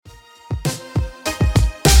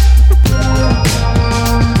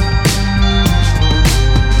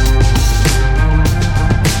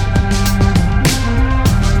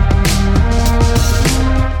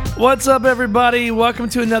What's up, everybody? Welcome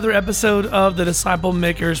to another episode of the Disciple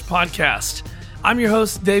Makers Podcast. I'm your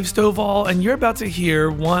host, Dave Stovall, and you're about to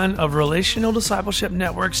hear one of Relational Discipleship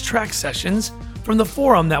Network's track sessions from the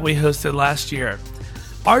forum that we hosted last year.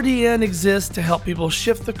 RDN exists to help people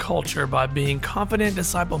shift the culture by being confident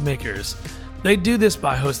disciple makers. They do this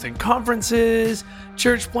by hosting conferences,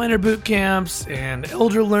 church planner boot camps, and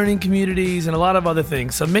elder learning communities, and a lot of other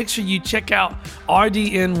things. So make sure you check out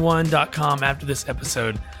rdn1.com after this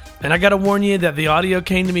episode. And I gotta warn you that the audio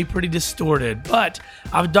came to me pretty distorted, but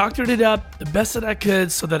I've doctored it up the best that I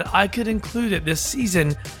could so that I could include it this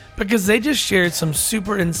season because they just shared some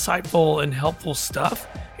super insightful and helpful stuff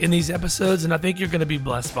in these episodes, and I think you're gonna be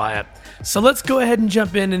blessed by it. So let's go ahead and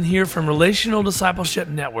jump in and hear from Relational Discipleship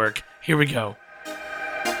Network. Here we go.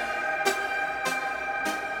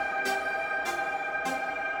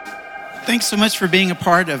 Thanks so much for being a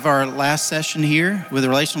part of our last session here with the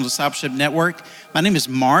Relational Discipleship Network. My name is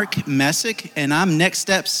Mark Messick, and I'm Next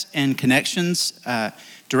Steps and Connections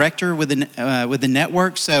Director with the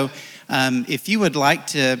network. So if you would like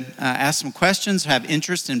to ask some questions, have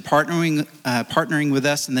interest in partnering with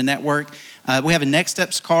us in the network, we have a Next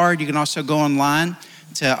Steps card. You can also go online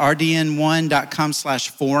to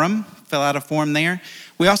rdn1.com/forum, fill out a form there.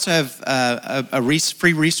 We also have a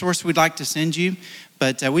free resource we'd like to send you.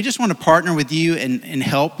 But we just want to partner with you and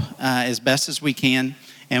help as best as we can.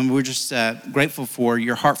 And we're just grateful for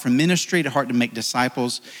your heart for ministry, the heart to make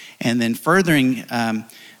disciples, and then furthering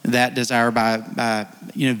that desire by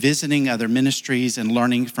visiting other ministries and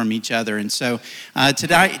learning from each other. And so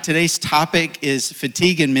today's topic is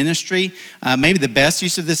fatigue in ministry. Maybe the best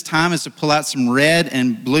use of this time is to pull out some red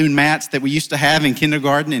and blue mats that we used to have in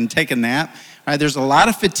kindergarten and take a nap. All right, there's a lot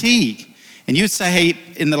of fatigue. And you would say, hey,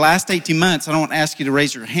 in the last 18 months, I don't want to ask you to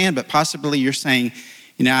raise your hand, but possibly you're saying,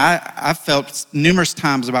 I felt numerous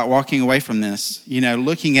times about walking away from this,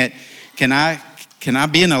 looking at, can I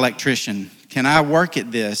be an electrician? Can I work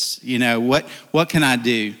at this? What can I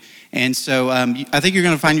do? And so I think you're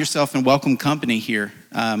going to find yourself in welcome company here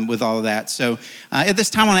with all of that. So at this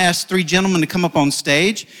time, I want to ask three gentlemen to come up on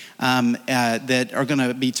stage that are going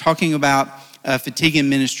to be talking about fatigue in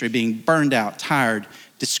ministry, being burned out, tired,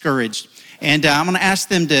 discouraged. And I'm going to ask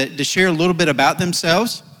them to share a little bit about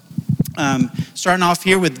themselves. Starting off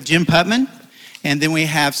here with Jim Putman, and then we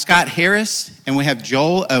have Scott Harris, and we have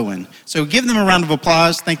Joel Owen. So give them a round of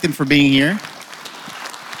applause. Thank them for being here.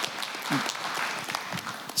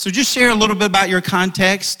 So just share a little bit about your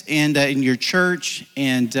context and in your church,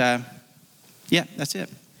 and that's it.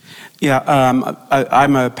 Yeah,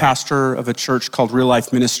 I'm a pastor of a church called Real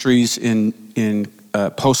Life Ministries in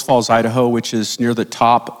Post Falls, Idaho, which is near the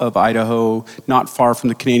top of Idaho, not far from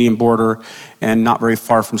the Canadian border, and not very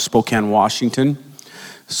far from Spokane, Washington.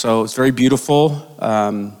 So it's very beautiful.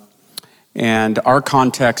 And our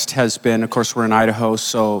context has been, of course, we're in Idaho,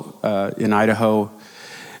 so in Idaho,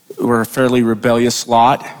 we're a fairly rebellious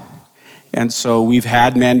lot. And so we've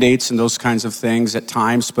had mandates and those kinds of things at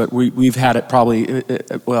times, but we've had it probably,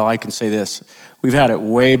 I can say this, we've had it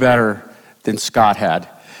way better than Scott had.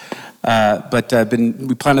 But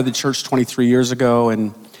we planted the church 23 years ago,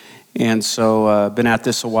 and so been at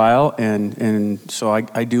this a while, and so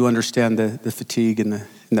I do understand the fatigue and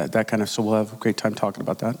that kind of. So we'll have a great time talking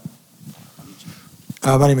about that.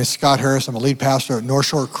 My name is Scott Harris. I'm a lead pastor at North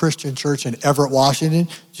Shore Christian Church in Everett, Washington,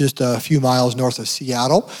 just a few miles north of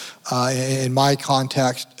Seattle. In my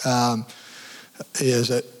context, is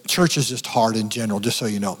that church is just hard in general, just so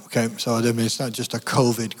you know, okay? So I mean, it's not just a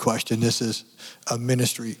COVID question. This is a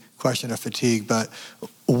ministry question of fatigue, but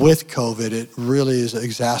with COVID, it really has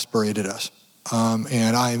exasperated us.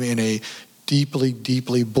 And I'm in a deeply,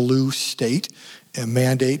 deeply blue state, and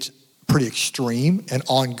mandates pretty extreme and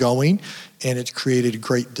ongoing, and it's created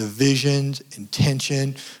great divisions and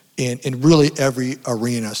tension in really every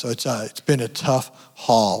arena. So it's been a tough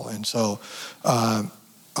haul, and so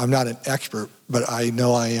I'm not an expert, but I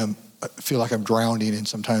know I feel like I'm drowning in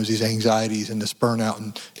sometimes these anxieties and this burnout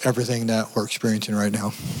and everything that we're experiencing right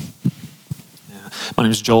now. My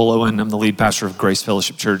name is Joel Owen. I'm the lead pastor of Grace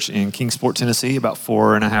Fellowship Church in Kingsport, Tennessee, about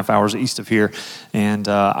 4.5 hours east of here. And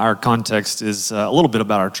our context is a little bit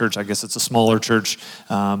about our church. I guess it's a smaller church,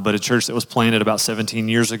 but a church that was planted about 17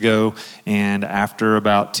 years ago. And after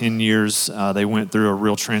about 10 years, they went through a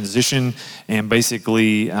real transition and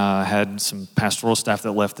basically had some pastoral staff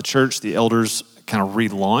that left the church. The elders kind of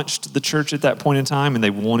relaunched the church at that point in time, and they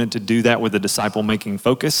wanted to do that with a disciple-making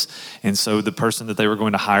focus. And so the person that they were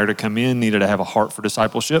going to hire to come in needed to have a heart for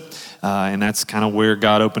discipleship, and that's kind of where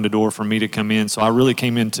God opened a door for me to come in. So I really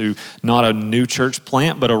came into not a new church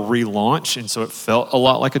plant, but a relaunch, and so it felt a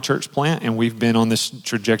lot like a church plant, and we've been on this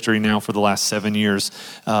trajectory now for the last 7 years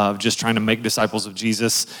of just trying to make disciples of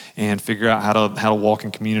Jesus and figure out how to walk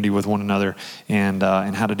in community with one another, and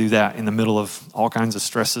how to do that in the middle of all kinds of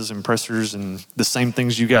stresses and pressures and the same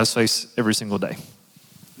things you guys face every single day.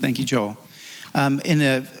 Thank you, Joel. In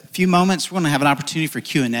a few moments, we're going to have an opportunity for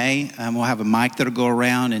Q&A. We'll have a mic that'll go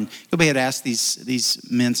around, and you'll be able to ask these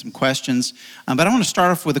men some questions. But I want to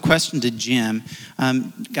start off with a question to Jim.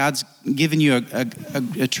 God's given you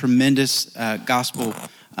a tremendous gospel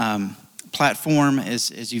platform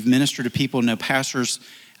as you've ministered to people, know pastors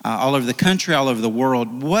all over the country, all over the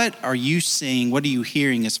world. What are you seeing? What are you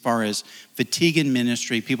hearing as far as fatigue in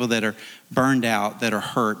ministry, people that are burned out, that are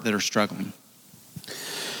hurt, that are struggling?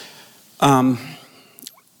 One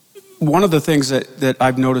of the things that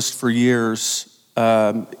I've noticed for years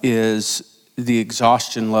is the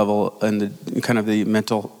exhaustion level and the kind of the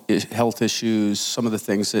mental health issues, some of the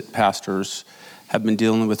things that pastors have been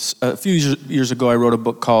dealing with. A few years ago, I wrote a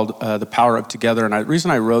book called The Power of Together, and the reason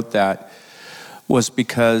I wrote that was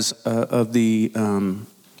because of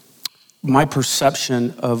my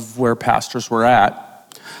perception of where pastors were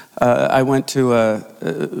at. I went to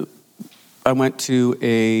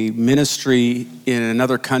a ministry in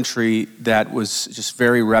another country that was just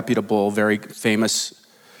very reputable, very famous.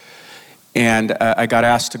 And I got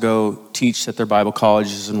asked to go teach at their Bible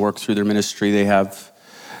colleges and work through their ministry. They have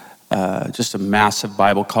just a massive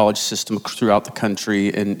Bible college system throughout the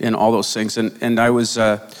country and all those things. And I was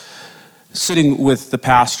sitting with the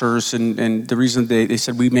pastors, and the reason they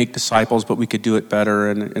said, we make disciples, but we could do it better.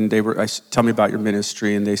 And I said, tell me about your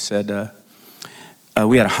ministry. And they said,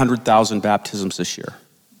 we had 100,000 baptisms this year.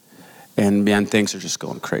 And man, things are just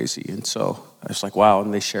going crazy. And so I was like, wow.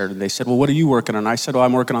 And they shared, and they said, well, what are you working on? I said, well,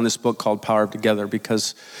 I'm working on this book called Power of Together,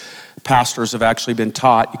 because pastors have actually been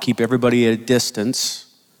taught you keep everybody at a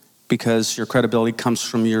distance, because your credibility comes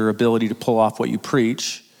from your ability to pull off what you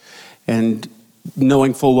preach. And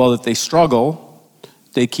knowing full well that they struggle,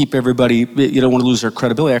 they keep everybody, you don't want to lose their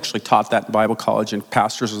credibility. I actually taught that in Bible college, and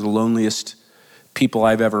pastors are the loneliest people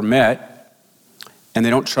I've ever met, and they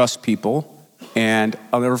don't trust people. And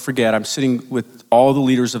I'll never forget, I'm sitting with all the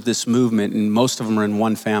leaders of this movement, and most of them are in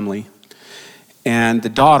one family. And the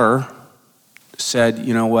daughter said,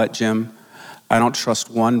 you know what, Jim, I don't trust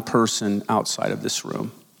one person outside of this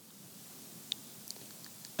room.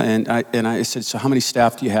 And I said, so how many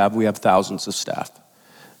staff do you have? We have thousands of staff.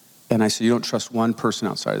 And I said, you don't trust one person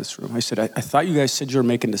outside of this room. I said, I thought you guys said you were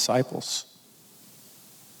making disciples.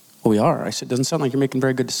 Well, we are. I said, it doesn't sound like you're making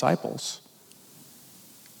very good disciples.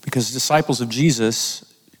 Because disciples of Jesus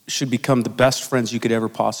should become the best friends you could ever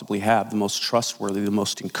possibly have, the most trustworthy, the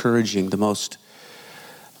most encouraging, the most,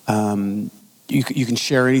 you can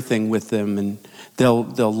share anything with them, and they'll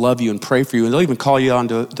love you and pray for you, and they'll even call you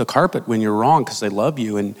onto the carpet when you're wrong because they love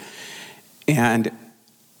you. And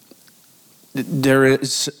there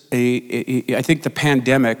is I think the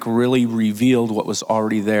pandemic really revealed what was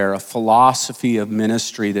already there, a philosophy of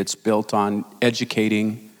ministry that's built on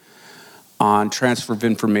educating, on transfer of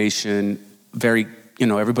information,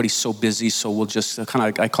 everybody's so busy, so we'll just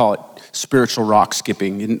I call it spiritual rock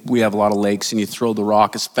skipping. And we have a lot of lakes, and you throw the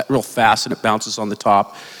rock, it's real fast, and it bounces on the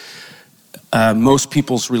top. Most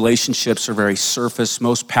people's relationships are very surface.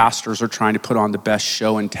 Most pastors are trying to put on the best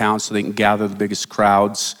show in town so they can gather the biggest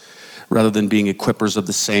crowds, rather than being equippers of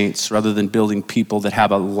the saints, rather than building people that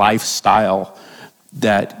have a lifestyle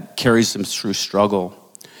that carries them through struggle.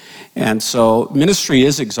 And so ministry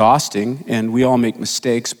is exhausting, and we all make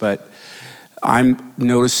mistakes, but I'm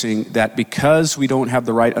noticing that because we don't have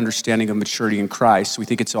the right understanding of maturity in Christ, we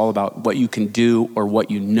think it's all about what you can do or what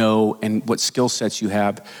you know and what skill sets you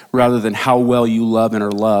have, rather than how well you love and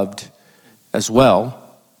are loved as well.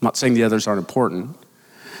 I'm not saying the others aren't important.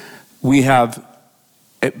 We have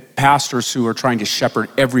pastors who are trying to shepherd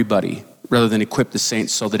everybody rather than equip the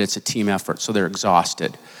saints so that it's a team effort, so they're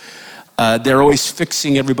exhausted. They're always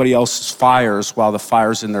fixing everybody else's fires while the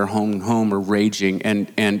fires in their home are raging,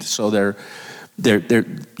 and so they're the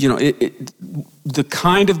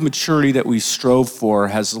kind of maturity that we strove for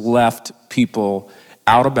has left people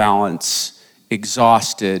out of balance,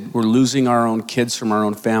 exhausted. We're losing our own kids from our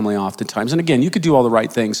own family oftentimes. And again, you could do all the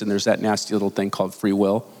right things, and there's that nasty little thing called free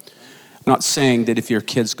will. I'm not saying that if your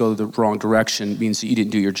kids go the wrong direction means that you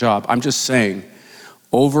didn't do your job. I'm just saying,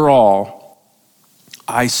 overall,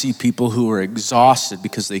 I see people who are exhausted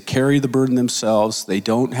because they carry the burden themselves. They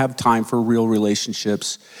don't have time for real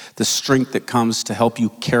relationships, the strength that comes to help you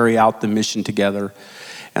carry out the mission together.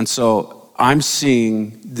 And so I'm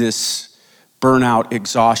seeing this burnout,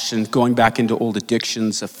 exhaustion, going back into old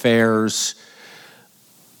addictions, affairs.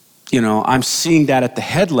 I'm seeing that at the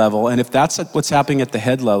head level. And if that's what's happening at the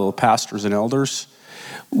head level, pastors and elders,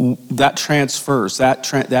 that transfers,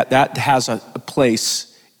 that has a place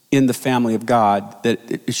in the family of God that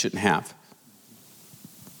it shouldn't have.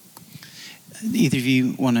 Either of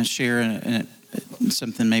you want to share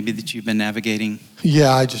something maybe that you've been navigating?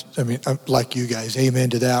 Yeah, I'm like you guys, amen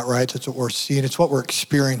to that, right? That's what we're seeing. It's what we're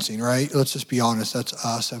experiencing, right? Let's just be honest, that's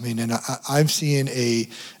us. And I'm seeing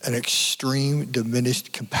an extreme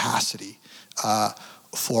diminished capacity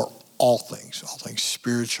for all things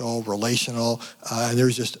spiritual, relational, and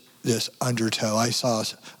there's just this undertow. I saw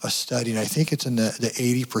a study, and I think it's in the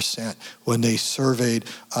 80% when they surveyed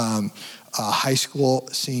high school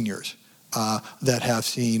seniors that have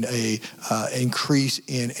seen a increase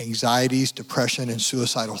in anxieties, depression, and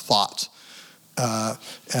suicidal thoughts.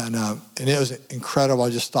 And it was incredible. I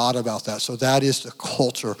just thought about that. So that is the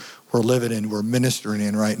culture we're living in, we're ministering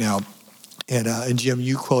in right now. And Jim,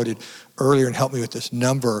 you quoted earlier and helped me with this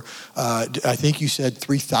number. I think you said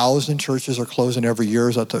 3,000 churches are closing every year.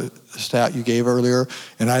 Is that the stat you gave earlier?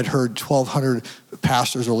 And I'd heard 1,200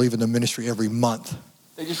 pastors are leaving the ministry every month.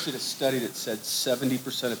 They just did a study that said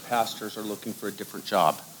 70% of pastors are looking for a different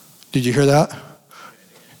job. Did you hear that?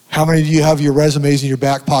 How many do you have your resumes in your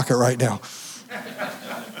back pocket right now?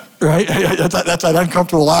 Right? That's an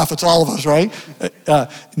uncomfortable laugh. It's all of us, right?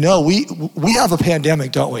 No, we have a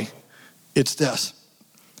pandemic, don't we? It's this.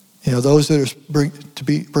 Those that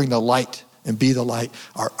bring the light and be the light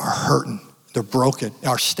are hurting. They're broken.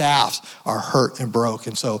 Our staffs are hurt and broke.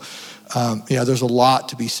 And so, there's a lot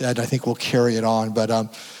to be said. I think we'll carry it on. But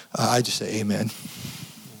I just say amen.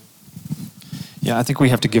 Yeah, I think we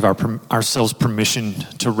have to give ourselves permission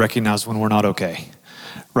to recognize when we're not okay,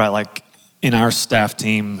 right? Like in our staff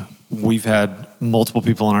team, we've had multiple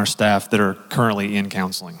people on our staff that are currently in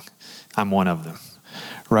counseling. I'm one of them.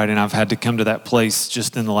 Right, and I've had to come to that place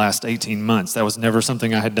just in the last 18 months. That was never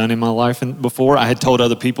something I had done in my life before. I had told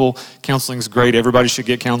other people, counseling's great, everybody should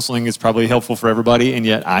get counseling, it's probably helpful for everybody, and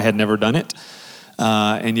yet I had never done it.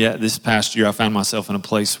 And yet this past year I found myself in a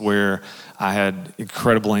place where I had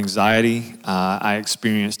incredible anxiety. I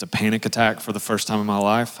experienced a panic attack for the first time in my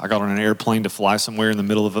life. I got on an airplane to fly somewhere in the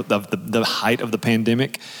middle of the height of the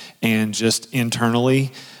pandemic, and just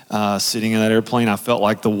internally, sitting in that airplane, I felt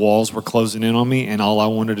like the walls were closing in on me, and all I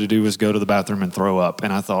wanted to do was go to the bathroom and throw up.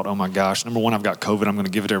 And I thought, oh my gosh, number one, I've got COVID. I'm going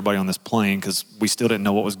to give it to everybody on this plane, because we still didn't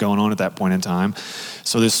know what was going on at that point in time.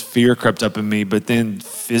 So this fear crept up in me, but then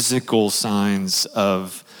physical signs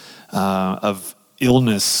of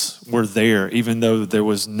illness were there, even though there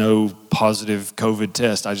was no positive COVID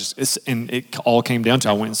test. And it all came down to,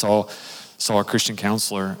 I went and saw a Christian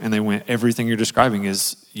counselor, and they went, everything you're describing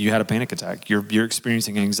is you had a panic attack. You're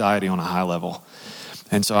experiencing anxiety on a high level.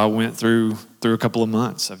 And so I went through a couple of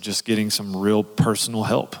months of just getting some real personal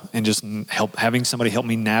help, and just having somebody help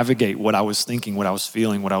me navigate what I was thinking, what I was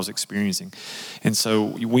feeling, what I was experiencing. And so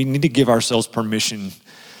we need to give ourselves permission.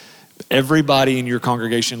 Everybody in your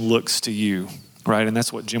congregation looks to you, right? And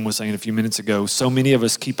that's what Jim was saying a few minutes ago. So many of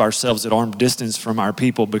us keep ourselves at arm's distance from our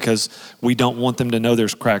people because we don't want them to know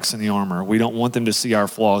there's cracks in the armor. We don't want them to see our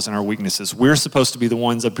flaws and our weaknesses. We're supposed to be the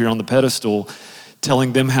ones up here on the pedestal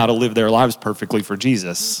telling them how to live their lives perfectly for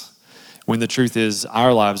Jesus, when the truth is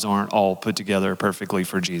our lives aren't all put together perfectly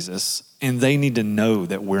for Jesus. And they need to know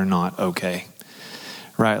that we're not okay,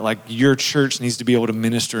 right? Like your church needs to be able to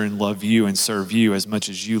minister and love you and serve you as much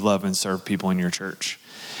as you love and serve people in your church.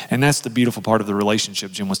 And that's the beautiful part of the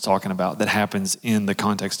relationship Jim was talking about that happens in the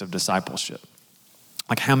context of discipleship.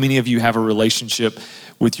 Like, how many of you have a relationship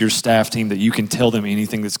with your staff team that you can tell them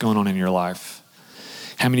anything that's going on in your life?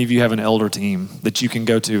 How many of you have an elder team that you can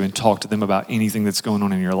go to and talk to them about anything that's going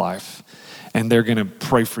on in your life? And they're going to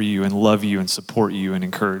pray for you and love you and support you and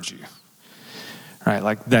encourage you. Right?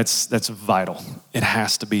 Like that's vital. It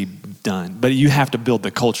has to be done. But you have to build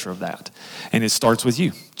the culture of that. And it starts with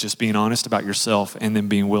you, just being honest about yourself and then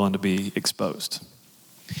being willing to be exposed.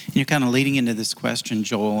 You're kind of leading into this question,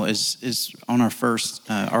 Joel, is on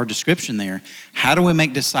our description there. How do we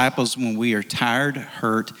make disciples when we are tired,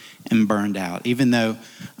 hurt, and burned out? Even though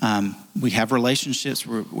we have relationships,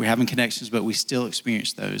 we're having connections, but we still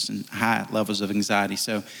experience those and high levels of anxiety.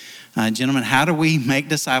 So, gentlemen, how do we make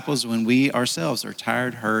disciples when we ourselves are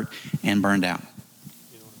tired, hurt, and burned out?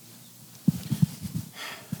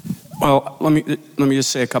 Well, let me just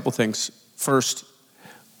say a couple things. First,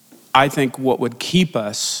 I think what would keep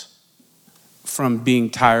us from being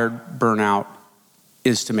tired, burnout,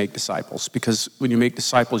 is to make disciples. Because when you make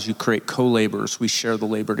disciples, you create co-laborers. We share the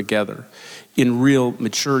labor together. In real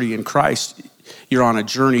maturity in Christ, you're on a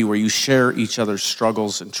journey where you share each other's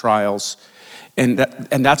struggles and trials. And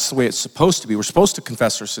that's the way it's supposed to be. We're supposed to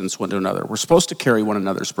confess our sins one to another. We're supposed to carry one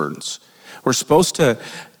another's burdens. We're supposed to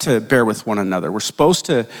bear with one another. We're supposed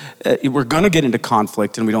to, we're going to get into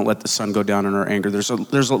conflict, and we don't let the sun go down in our anger. There's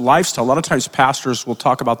a lifestyle. A lot of times pastors will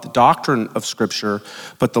talk about the doctrine of Scripture,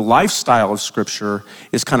 but the lifestyle of Scripture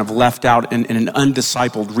is kind of left out in an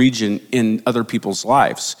undiscipled region in other people's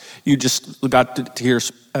lives. You just got to hear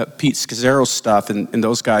Pete Scazzero's stuff and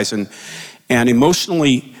those guys, and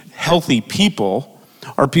emotionally healthy people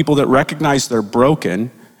are people that recognize they're broken.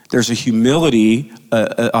 There's a humility,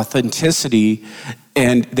 authenticity,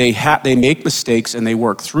 and they make mistakes and they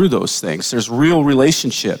work through those things. There's real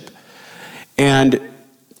relationship. And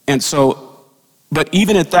so, but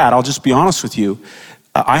even at that, I'll just be honest with you,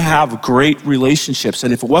 I have great relationships.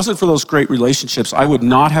 And if it wasn't for those great relationships, I would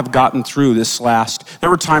not have gotten through this there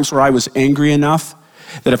were times where I was angry enough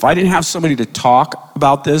that if I didn't have somebody to talk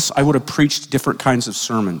about this, I would have preached different kinds of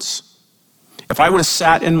sermons. If I would have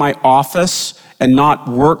sat in my office and not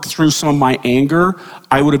worked through some of my anger,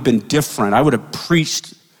 I would have been different. I would have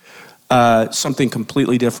preached something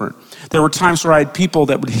completely different. There were times where I had people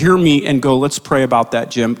that would hear me and go, let's pray about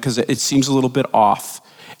that, Jim, because it seems a little bit off.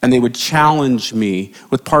 And they would challenge me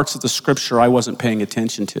with parts of the Scripture I wasn't paying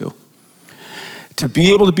attention to. To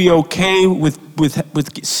be able to be okay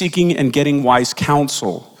with seeking and getting wise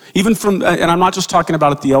counsel, even from, and I'm not just talking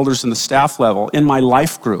about at the elders and the staff level, in my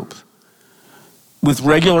life group, with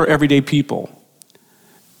regular everyday people.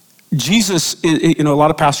 Jesus, a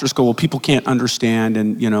lot of pastors go, well, people can't understand,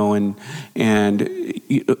 and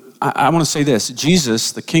I want to say this.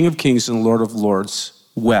 Jesus, the King of Kings and Lord of Lords,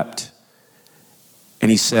 wept.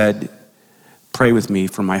 And he said, pray with me,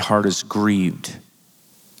 for my heart is grieved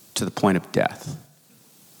to the point of death.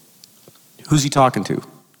 Who's he talking to?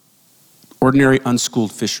 Ordinary,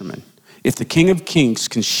 unschooled fishermen. If the King of Kings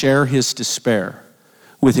can share his despair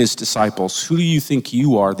with his disciples, who do you think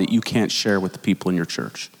you are that you can't share with the people in your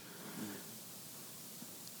church?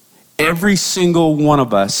 Every single one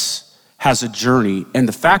of us has a journey, and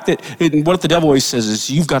the fact that, what the devil always says is,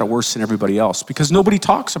 you've got it worse than everybody else, because nobody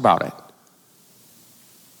talks about it,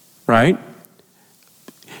 right?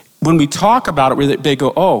 When we talk about it, they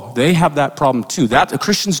go, oh, they have that problem too. The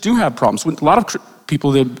Christians do have problems. A lot of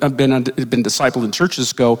people that have been discipled in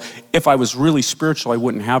churches go, if I was really spiritual, I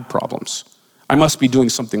wouldn't have problems. I must be doing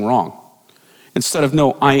something wrong. Instead of,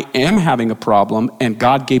 no, I am having a problem, and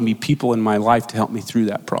God gave me people in my life to help me through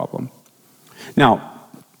that problem. Now,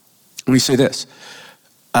 let me say this.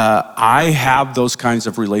 I have those kinds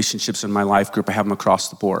of relationships in my life group. I have them across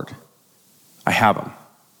the board. I have them.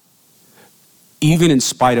 Even in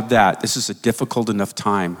spite of that, this is a difficult enough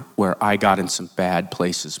time where I got in some bad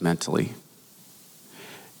places mentally.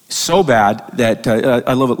 So bad that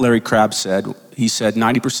I love what Larry Crabb said. He said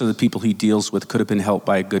 90% of the people he deals with could have been helped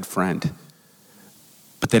by a good friend,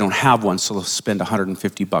 but they don't have one, so they'll spend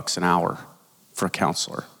 $150 an hour for a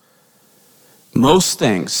counselor. Most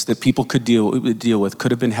things that people could deal with could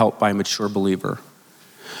have been helped by a mature believer.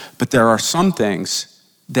 But there are some things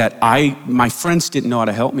that my friends didn't know how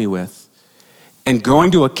to help me with. And going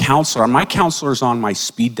to a counselor, my counselor's on my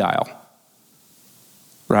speed dial,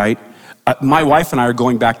 right? My wife and I are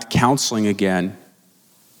going back to counseling again.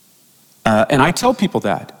 And I tell people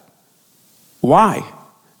that. Why?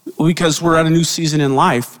 Because we're at a new season in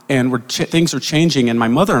life, and things are changing, and my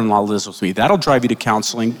mother-in-law lives with me. That'll drive you to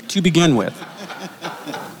counseling to begin with.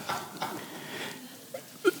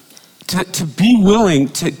 To be willing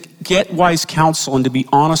to get wise counsel and to be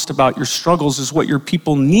honest about your struggles is what your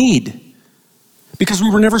people need. Because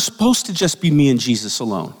we were never supposed to just be me and Jesus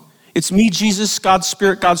alone. It's me, Jesus, God's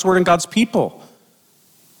Spirit, God's Word, and God's people.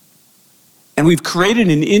 And we've created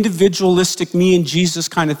an individualistic me and Jesus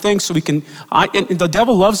kind of thing so we can, and the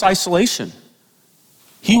devil loves isolation.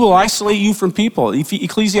 He will isolate you from people.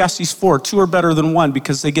 Ecclesiastes 4, 2 are better than one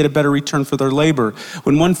because they get a better return for their labor.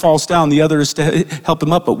 When one falls down, the other is to help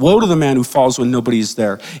him up. But woe to the man who falls when nobody is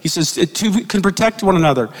there. He says, two can protect one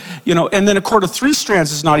another. And then a cord of 3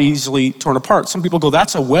 strands is not easily torn apart. Some people go,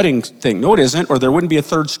 that's a wedding thing. No, it isn't, or there wouldn't be a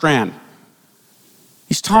 3rd strand.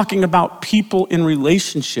 He's talking about people in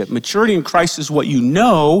relationship. Maturity in Christ is what you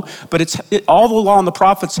know, but all the law and the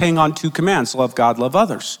prophets hang on 2 commands. Love God, love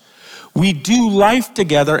others. We do life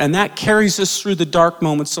together, and that carries us through the dark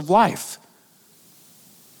moments of life.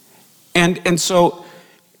 And so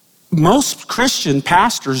most Christian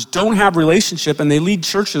pastors don't have relationship, and they lead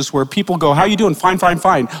churches where people go, how you doing? Fine, fine,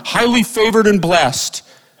 fine. Highly favored and blessed.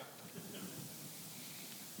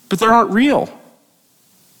 But they aren't real.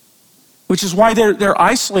 Which is why they're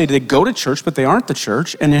isolated. They go to church, but they aren't the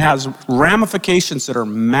church, and it has ramifications that are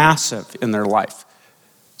massive in their life.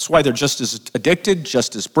 That's why they're just as addicted,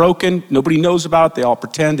 just as broken. Nobody knows about it. They all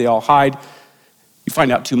pretend, they all hide. You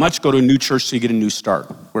find out too much, go to a new church so you get a new start,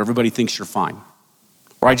 where everybody thinks you're fine.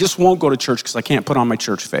 Or I just won't go to church because I can't put on my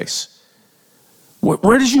church face.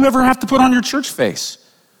 Where did you ever have to put on your church face?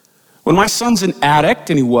 When my son's an addict,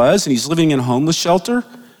 and he's living in a homeless shelter,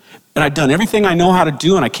 and I've done everything I know how to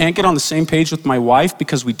do, and I can't get on the same page with my wife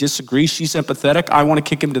because we disagree. She's empathetic. I want to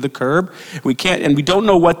kick him to the curb. We can't, and we don't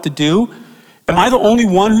know what to do. Am I the only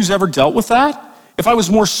one who's ever dealt with that? If I was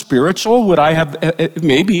more spiritual, would I have,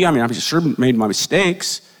 maybe, I'm sure made my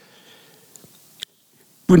mistakes.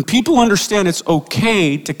 When people understand it's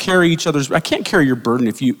okay to carry each other's, I can't carry your burden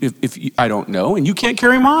if I don't know, and you can't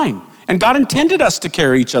carry mine. And God intended us to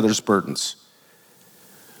carry each other's burdens.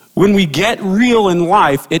 When we get real in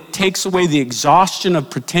life, it takes away the exhaustion of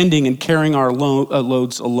pretending and carrying our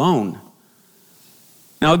loads alone.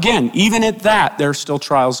 Now again, even at that, there are still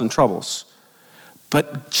trials and troubles.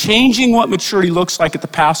 But changing what maturity looks like at the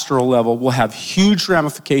pastoral level will have huge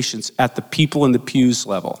ramifications at the people in the pews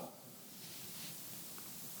level.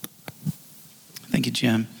 Thank you,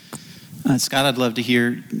 Jim. Scott, I'd love to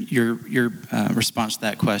hear your response to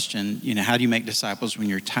that question. How do you make disciples when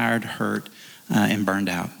you're tired, hurt, and burned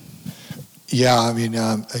out? Yeah,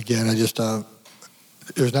 again,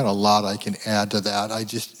 there's not a lot I can add to that.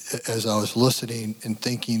 As I was listening and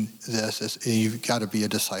thinking this, you've got to be a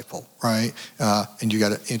disciple, right? And you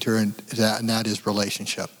got to enter into that, and that is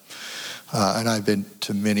relationship. And I've been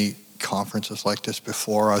to many conferences like this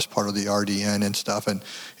before. I was part of the RDN and stuff,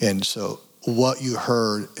 and so what you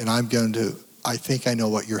heard, and I think I know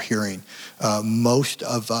what you're hearing. Most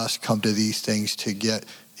of us come to these things to get,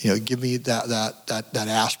 give me that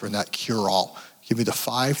aspirin, that cure-all. Give me the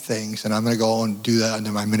 5 things, and I'm going to go and do that, and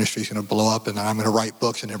then my ministry is going to blow up, and then I'm going to write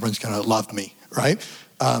books, and everyone's going to love me, right?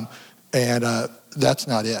 And that's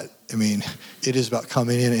not it. It is about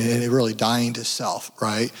coming in and really dying to self,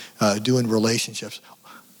 right? Doing relationships,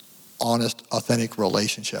 honest, authentic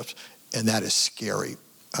relationships, and that is scary.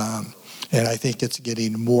 And I think it's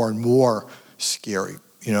getting more and more scary,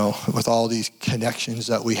 with all these connections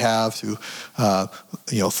that we have through,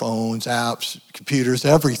 phones, apps, computers,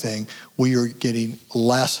 everything. We are getting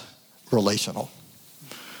less relational.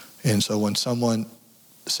 And so when someone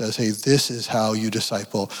says, hey, this is how you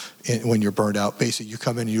disciple when you're burned out, basically you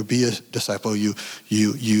come in and you be a disciple, you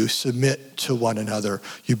submit to one another,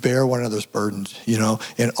 you bear one another's burdens,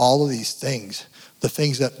 and all of these things, the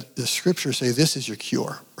things that the scriptures say, this is your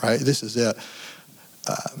cure, right? This is it.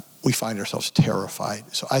 We find ourselves terrified.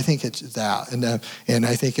 So I think it's that. And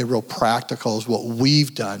I think it real practical is what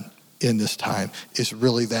we've done in this time is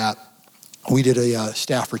really that. We did a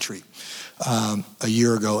staff retreat a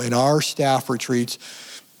year ago. And our staff retreats,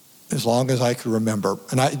 as long as I could remember,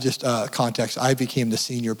 and I just context, I became the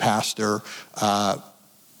senior pastor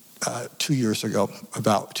 2 years ago,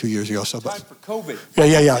 about 2 years ago. So time for COVID.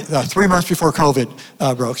 Yeah. 3 months before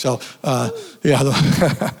COVID broke. So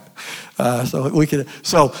so we could.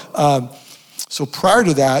 So prior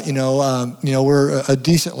to that, we're a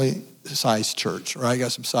decently sized church, right?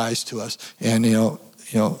 Got some size to us, and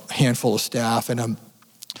handful of staff, and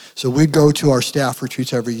so we'd go to our staff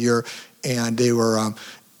retreats every year, and they were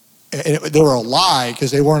a lie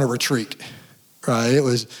because they weren't a retreat. Right, it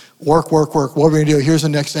was work. What are we gonna do? Here's the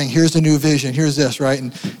next thing. Here's the new vision. Here's this, right?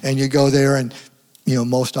 And you go there, and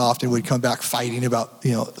most often we'd come back fighting about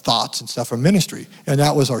thoughts and stuff from ministry, and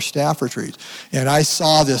that was our staff retreat. And I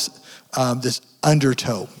saw this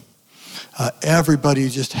undertow. Everybody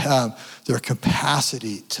just their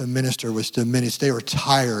capacity to minister was diminished. They were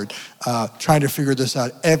tired, trying to figure this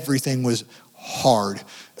out. Everything was hard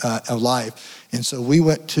of life, and so we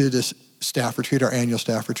went to this staff retreat, our annual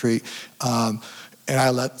staff retreat, and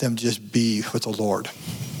I let them just be with the Lord.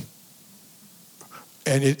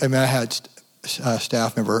 And I had a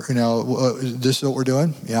staff member, this is what we're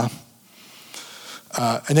doing? Yeah.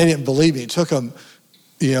 And they didn't believe me. It took them,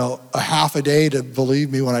 a half a day to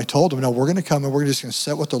believe me when I told them, no, we're going to come and we're just going to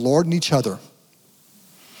sit with the Lord and each other.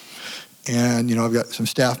 And, I've got some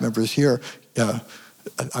staff members here.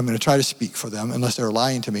 I'm going to try to speak for them, unless they're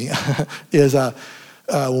lying to me,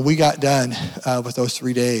 when we got done with those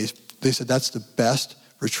 3 days, they said that's the best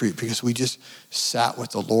retreat because we just sat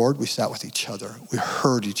with the Lord. We sat with each other. We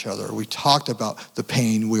heard each other. We talked about the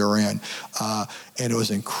pain we were in. And it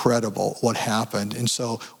was incredible what happened. And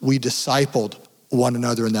so we discipled one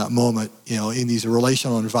another in that moment, in these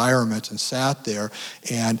relational environments, and sat there,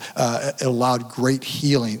 and it allowed great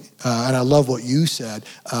healing. And I love what you said.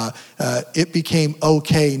 It became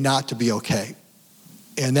okay not to be okay.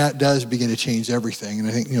 And that does begin to change everything. And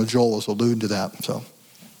I think, Joel was alluding to that, so.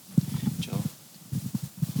 Joel.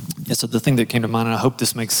 Yeah, so the thing that came to mind, and I hope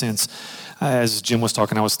this makes sense, as Jim was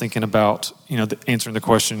talking, I was thinking about, answering the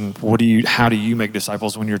question, how do you make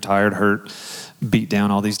disciples when you're tired, hurt, beat down,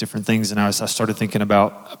 all these different things? And I started thinking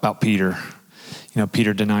about Peter.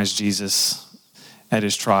 Peter denies Jesus at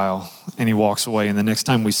his trial, and he walks away. And the next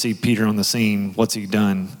time we see Peter on the scene, what's he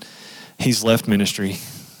done? He's left ministry.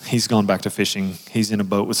 He's gone back to fishing. He's in a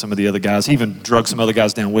boat with some of the other guys. He even drugged some other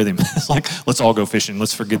guys down with him. It's like, let's all go fishing.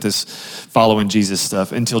 Let's forget this following Jesus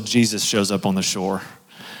stuff until Jesus shows up on the shore.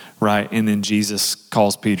 Right, and then Jesus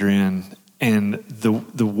calls Peter in. And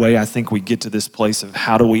the way I think we get to this place of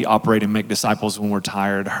how do we operate and make disciples when we're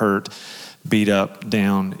tired, hurt, beat up,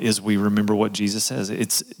 down, is we remember what Jesus says.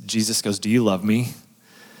 Jesus goes, do you love me?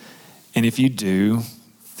 And if you do,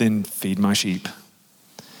 then feed my sheep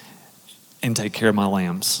and take care of my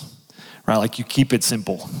lambs. Right, like you keep it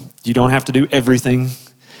simple. You don't have to do everything.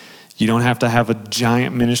 You don't have to have a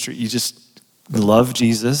giant ministry. You just love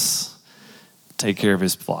Jesus. Take care of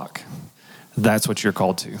his flock. That's what you're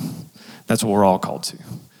called to. That's what we're all called to.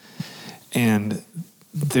 And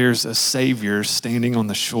there's a Savior standing on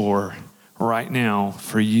the shore right now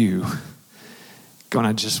for you. God,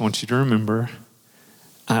 I just want you to remember,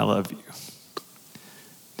 I love you.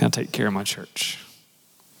 Now take care of my church.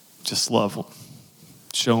 Just love them.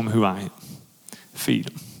 Show them who I am. Feed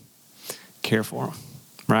them. Care for them.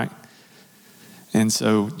 Right? And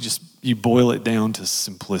so you boil it down to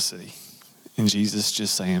simplicity. And Jesus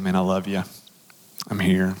just saying, man, I love you. I'm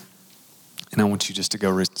here. And I want you just to go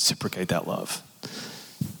reciprocate that love.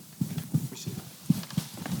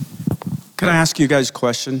 Can I ask you guys a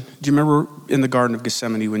question? Do you remember in the Garden of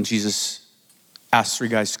Gethsemane when Jesus asked 3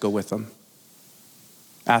 guys to go with him?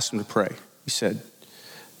 Asked them to pray. He said,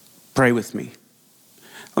 pray with me.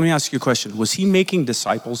 Let me ask you a question. Was he making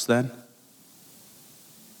disciples then?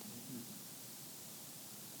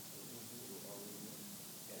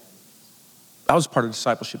 That was part of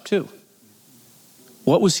discipleship too.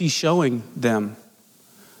 What was he showing them?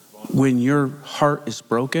 When your heart is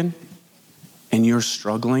broken and you're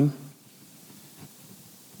struggling,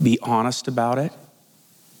 be honest about it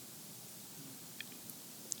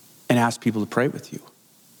and ask people to pray with you.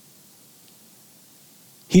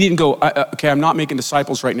 He didn't go, okay, I'm not making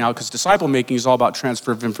disciples right now, because disciple making is all about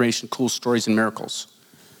transfer of information, cool stories, and miracles.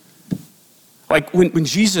 Like when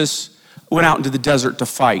Jesus went out into the desert to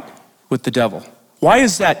fight with the devil. Why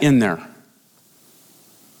is that in there?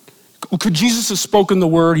 Could Jesus have spoken the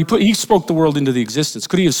word? He spoke the world into the existence.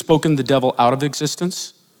 Could he have spoken the devil out of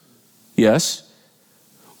existence? Yes.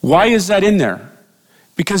 Why is that in there?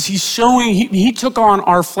 Because he's showing, he took on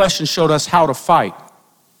our flesh and showed us how to fight.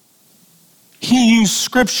 He used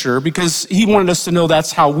scripture because he wanted us to know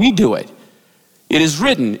that's how we do it. It is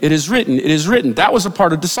written, it is written, it is written. That was a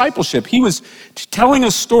part of discipleship. He was telling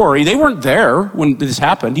a story. They weren't there when this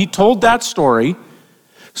happened. He told that story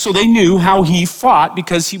so they knew how he fought,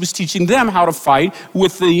 because he was teaching them how to fight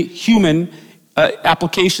with the human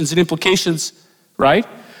applications and implications, right?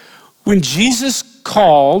 When Jesus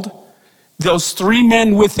called those 3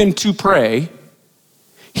 men with him to pray,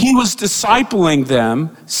 he was discipling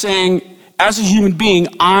them, saying, as a human being,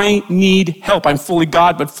 I need help. I'm fully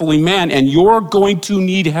God, but fully man, and you're going to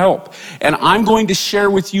need help. And I'm going to share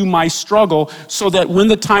with you my struggle so that when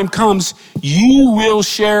the time comes, you will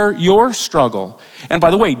share your struggle. And by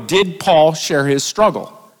the way, did Paul share his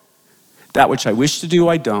struggle? That which I wish to do,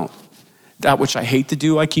 I don't. That which I hate to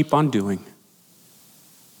do, I keep on doing.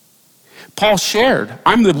 Paul shared,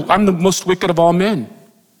 I'm the most wicked of all men.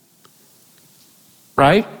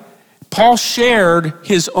 Right? Paul shared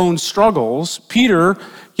his own struggles. Peter,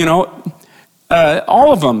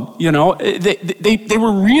 all of them, they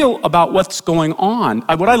were real about what's going on.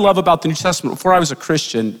 What I love about the New Testament, before I was a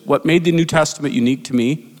Christian, what made the New Testament unique to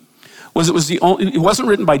me was it wasn't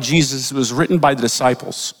written by Jesus, it was written by the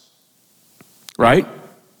disciples, right?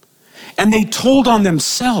 And they told on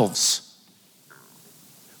themselves.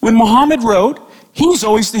 When Muhammad wrote, he was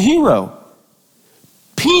always the hero.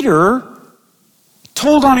 Peter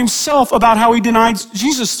told on himself about how he denied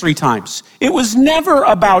Jesus 3 times. It was never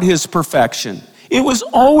about his perfection. It was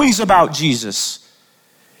always about Jesus.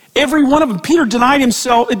 Every one of them. Peter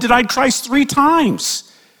denied Christ 3 times.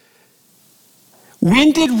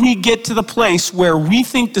 When did we get to the place where we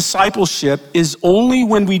think discipleship is only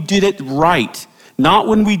when we did it right, not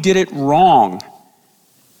when we did it wrong?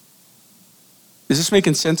 Is this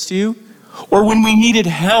making sense to you? or when we needed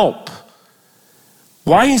help.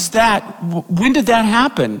 Why is that? When did that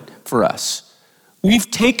happen for us? We've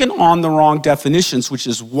taken on the wrong definitions, which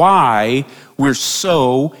is why we're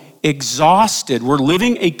so exhausted. We're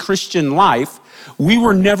living a Christian life we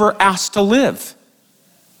were never asked to live.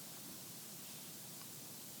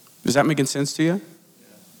 Is that making sense to you?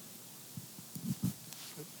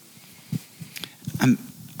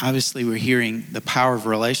 Obviously, we're hearing the power of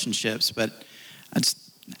relationships, but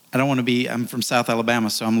I don't want to be, I'm from South Alabama,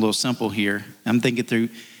 so I'm a little simple here. I'm thinking through,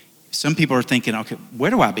 some people are thinking, okay, where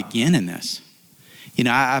do I begin in this? You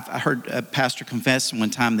know, I heard a pastor confess one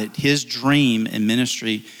time that his dream in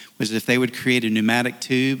ministry was if they would create a pneumatic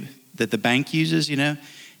tube that the bank uses, you know,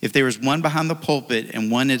 if there was one behind the pulpit and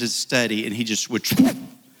one at his study, and he just would,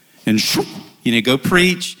 and, you know, go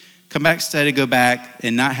preach, come back, study, go back,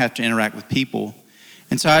 and not have to interact with people.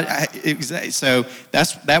 And so so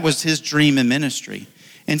that was his dream in ministry.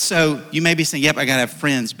 And so you may be saying, yep, I got to have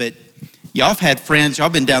friends, but y'all have had friends. Y'all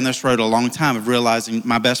been down this road a long time of realizing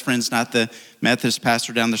my best friend's not the Methodist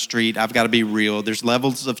pastor down the street. I've got to be real. There's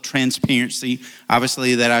levels of transparency,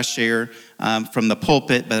 obviously, that I share from the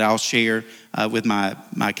pulpit, but I'll share with my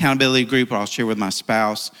accountability group, or I'll share with my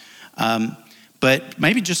spouse. But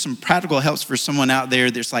maybe just some practical helps for someone out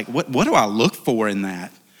there that's like, what do I look for in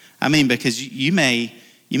that? I mean, because you may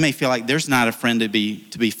feel like there's not a friend to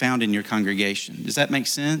be found in your congregation. Does that make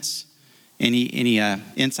sense? Any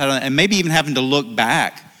insight on that? And maybe even having to look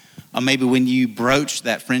back on maybe when you broached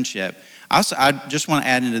that friendship. Also, I just want to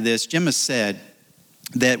add into this. Jim has said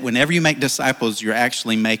that whenever you make disciples, you're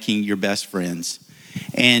actually making your best friends.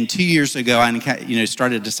 And 2 years ago, I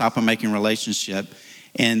started a disciple-making relationship,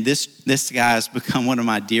 and this guy has become one of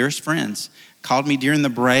my dearest friends. Called me during the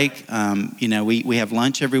break. We have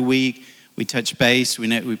lunch every week. We touch base.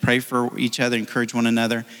 We pray for each other, encourage one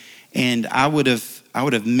another. And I would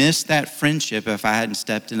have missed that friendship if I hadn't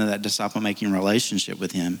stepped into that disciple-making relationship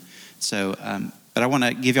with him. So, but I want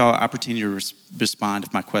to give y'all an opportunity to respond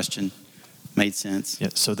if my question made sense. Yeah.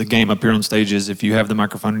 So the game up here on stage is, if you have the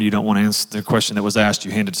microphone and you don't want to answer the question that was asked,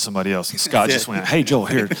 you hand it to somebody else. And Scott just went, "Hey, Joel,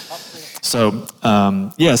 here." So, I'm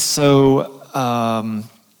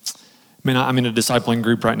in a discipling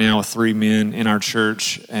group right now with 3 men in our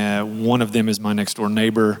church. One of them is my next door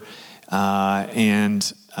neighbor, and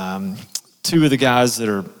 2 of the guys that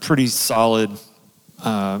are pretty solid.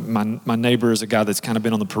 My neighbor is a guy that's kind of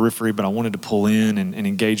been on the periphery, but I wanted to pull in and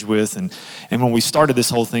engage with. And when we started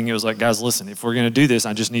this whole thing, it was like, guys, listen, if we're going to do this,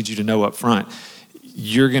 I just need you to know up front,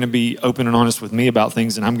 you're going to be open and honest with me about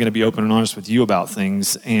things, and I'm going to be open and honest with you about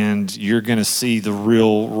things, and you're going to see the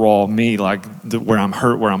real raw me, like where I'm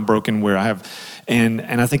hurt, where I'm broken, where I have, and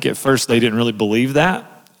I think at first they didn't really believe that.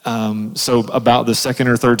 So about the second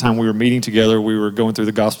or third time we were meeting together, we were going through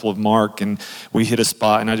the Gospel of Mark, and we hit a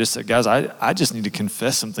spot, and I just said, guys, I just need to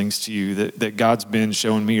confess some things to you that God's been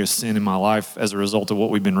showing me a sin in my life as a result of what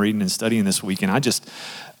we've been reading and studying this week. And I just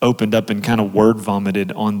opened up and kind of word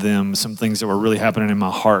vomited on them some things that were really happening in my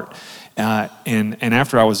heart. And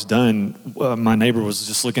after I was done, my neighbor was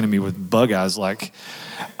just looking at me with bug eyes like,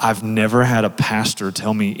 I've never had a pastor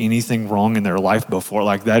tell me anything wrong in their life before.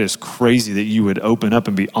 Like, that is crazy that you would open up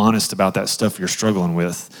and be honest about that stuff you're struggling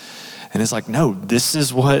with. And it's like, no, this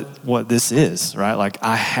is what this is, right? Like,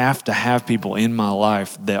 I have to have people in my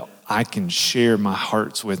life that I can share my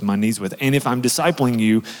hearts with, my needs with. And if I'm discipling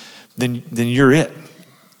you, then you're it.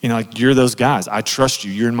 You know, like, you're those guys. I trust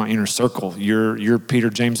you. You're in my inner circle. You're Peter,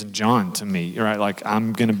 James, and John to me, right? Like,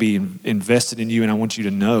 I'm going to be invested in you, and I want you to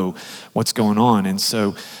know what's going on. And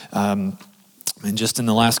so, and just in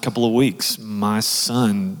the last couple of weeks, my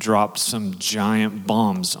son dropped some giant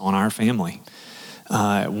bombs on our family.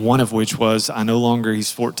 One of which was,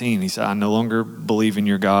 he's 14. He said, I no longer believe in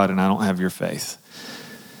your God, and I don't have your faith.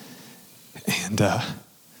 And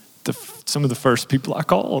some of the first people I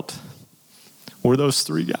called were those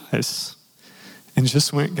 3 guys, and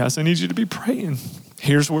just went, guys, I need you to be praying.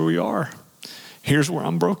 Here's where we are. Here's where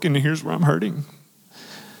I'm broken, and here's where I'm hurting.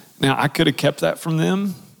 Now, I could have kept that from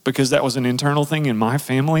them because that was an internal thing in my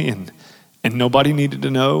family, and nobody needed to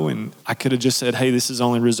know. And I could have just said, hey, this is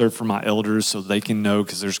only reserved for my elders so they can know,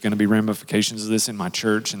 because there's going to be ramifications of this in my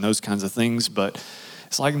church and those kinds of things. But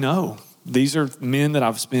it's like, no. These are men that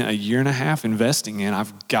I've spent a year and a half investing in.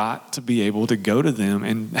 I've got to be able to go to them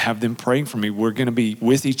and have them praying for me. We're going to be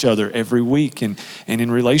with each other every week and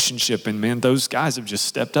in relationship. And man, those guys have just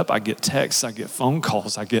stepped up. I get texts, I get phone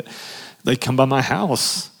calls, they come by my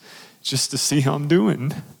house just to see how I'm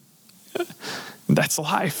doing. That's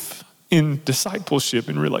life in discipleship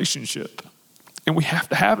and relationship. And we have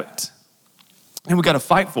to have it. And we got to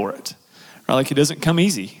fight for it. Right? Like, it doesn't come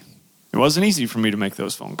easy. It wasn't easy for me to make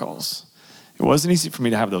those phone calls. It wasn't easy for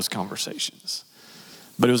me to have those conversations,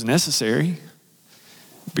 but it was necessary,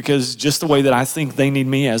 because just the way that I think they need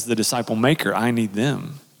me as the disciple maker, I need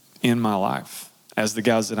them in my life as the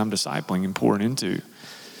guys that I'm discipling and pouring into,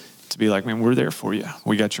 to be like, man, we're there for you.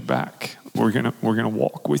 We got your back. We're gonna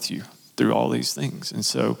walk with you through all these things. And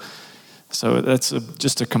so that's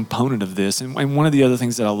just a component of this. And one of the other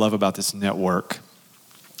things that I love about this network,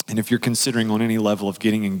 and if you're considering on any level of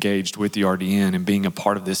getting engaged with the RDN and being a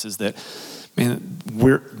part of this, is that, man,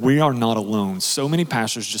 we are not alone. So many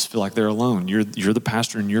pastors just feel like they're alone. You're the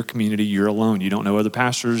pastor in your community. You're alone. You don't know other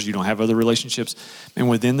pastors. You don't have other relationships. And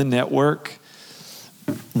within the network,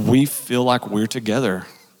 we feel like we're together.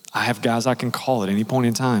 I have guys I can call at any point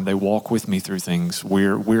in time. They walk with me through things.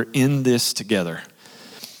 We're in this together.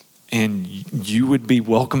 And you would be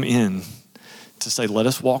welcome in to say, let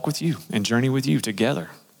us walk with you and journey with you together.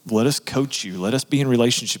 Let us coach you. Let us be in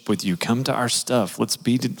relationship with you. Come to our stuff. Let's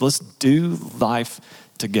do life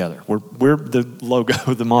together. We're the logo,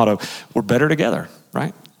 the motto. We're better together,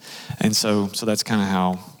 right? And so that's kind of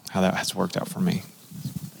how that has worked out for me.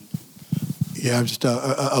 Yeah, just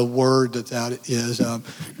a word that is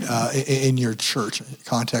in your church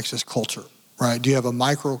context is culture, right? Do you have a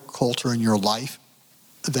microculture in your life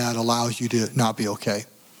that allows you to not be okay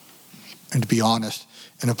and to be honest,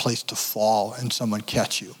 and a place to fall and someone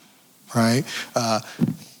catch you, right?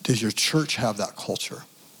 Does your church have that culture?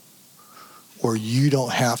 Or you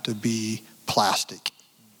don't have to be plastic,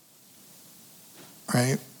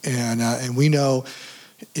 right? And we know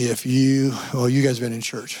if you guys have been in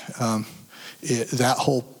church, that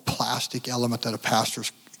whole plastic element that a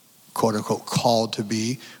pastor's quote unquote called to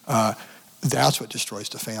be, that's what destroys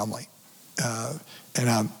the family. And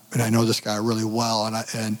I know this guy really well,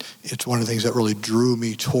 and it's one of the things that really drew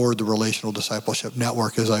me toward the Relational Discipleship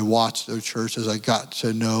Network as I watched their church, as I got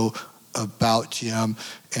to know about Jim,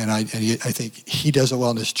 and I think he does it well,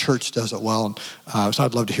 and his church does it well. And so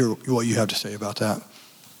I'd love to hear what you have to say about that.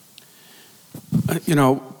 You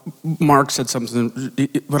know, Mark said something.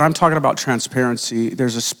 When I'm talking about transparency,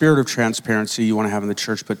 there's a spirit of transparency you want to have in the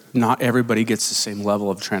church, but not everybody gets the same level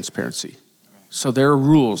of transparency. So there are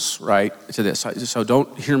rules, right, to this. So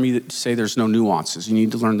don't hear me say there's no nuances. You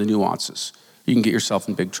need to learn the nuances. You can get yourself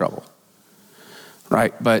in big trouble,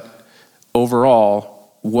 right? But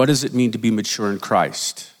overall, what does it mean to be mature in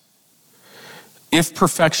Christ? If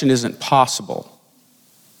perfection isn't possible,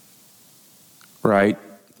 right,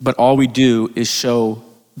 but all we do is show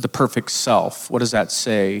the perfect self, what does that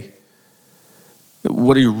say?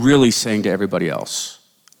 What are you really saying to everybody else,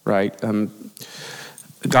 right?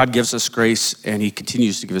 God gives us grace, and he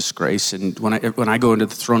continues to give us grace. And when I go into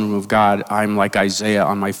the throne room of God, I'm like Isaiah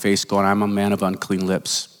on my face going, I'm a man of unclean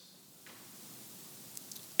lips.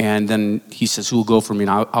 And then he says, who will go for me?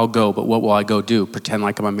 And I'll go, but what will I go do? Pretend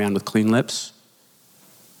like I'm a man with clean lips?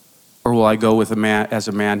 Or will I go with as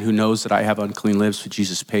a man who knows that I have unclean lips, but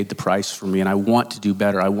Jesus paid the price for me, and I want to do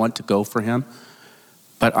better. I want to go for him,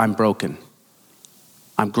 but I'm broken.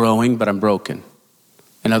 I'm growing, but I'm broken.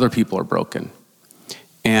 And other people are broken.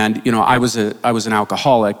 And, you know, I was an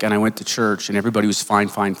alcoholic, and I went to church, and everybody was fine,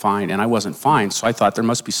 and I wasn't fine. So I thought there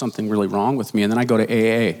must be something really wrong with me. And then I go to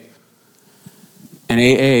AA. And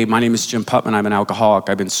AA, my name is Jim Putman. I'm an alcoholic.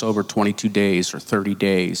 I've been sober 22 days or 30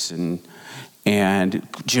 days. And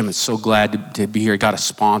Jim is so glad to be here. He got a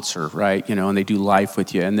sponsor, right? You know, and they do life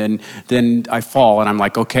with you. And then I fall, and I'm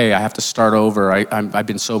like, okay, I have to start over. I've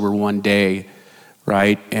been sober 1 day.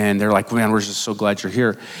 Right? And they're like, man, we're just so glad you're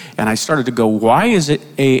here. And I started to go, why is it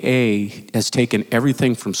AA has taken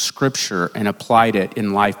everything from Scripture and applied it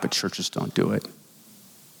in life, but churches don't do it?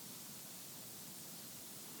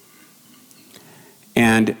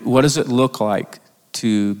 And what does it look like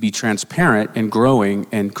to be transparent and growing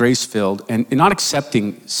and grace-filled and not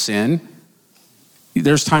accepting sin?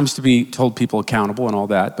 There's times to be told people accountable and all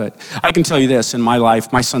that, but I can tell you this, in my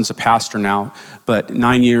life, my son's a pastor now, but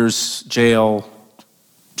 9 years jail,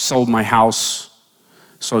 sold my house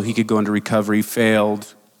so he could go into recovery,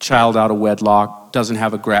 failed, child out of wedlock, doesn't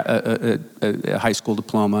have a high school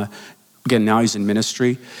diploma. Again, now he's in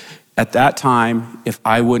ministry. At that time, if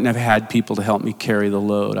I wouldn't have had people to help me carry the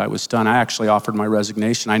load, I was done. I actually offered my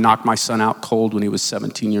resignation. I knocked my son out cold when he was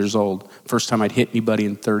 17 years old. First time I'd hit anybody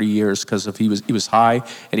in 30 years because he was high,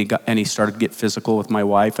 and he started to get physical with my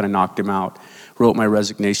wife, and I knocked him out. Wrote my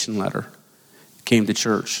resignation letter. Came to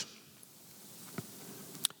church.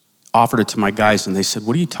 Offered it to my guys, and they said,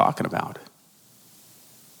 what are you talking about?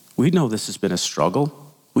 We know this has been a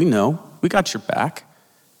struggle. We know. We got your back.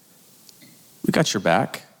 We got your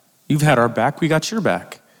back. You've had our back. We got your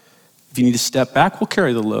back. If you need to step back, we'll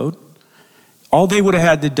carry the load. All they would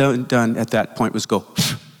have had to done at that point was go,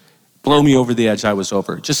 blow me over the edge, I was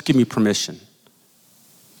over. Just give me permission.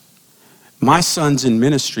 My son's in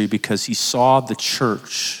ministry because he saw the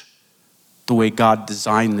church the way God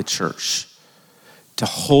designed the church, to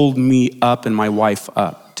hold me up and my wife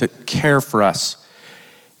up, to care for us,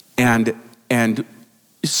 and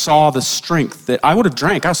saw the strength that I would have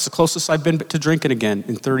drank. That's the closest I've been to drinking again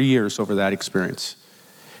in 30 years over that experience.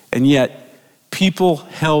 And yet, people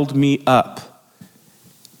held me up.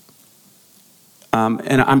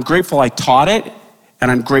 And I'm grateful I taught it,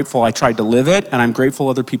 and I'm grateful I tried to live it, and I'm grateful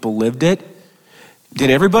other people lived it. Did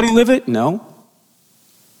everybody live it? No.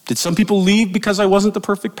 Did some people leave because I wasn't the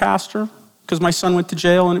perfect pastor? Because my son went to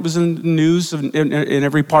jail and it was in the news in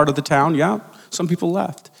every part of the town? Yeah, some people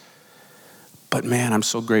left. But man, I'm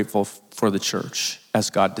so grateful for the church as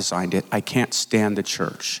God designed it. I can't stand the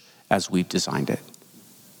church as we designed it.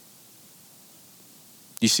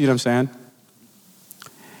 You see what I'm saying?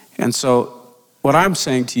 And so what I'm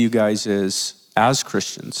saying to you guys is, as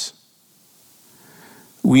Christians,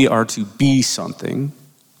 we are to be something,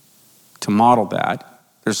 to model that.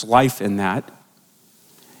 There's life in that.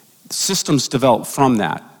 Systems develop from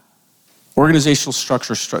that. Organizational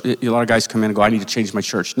structure, a lot of guys come in and go, I need to change my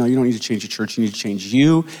church. No, you don't need to change your church. You need to change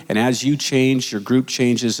you. And as you change, your group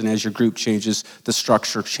changes. And as your group changes, the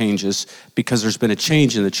structure changes, because there's been a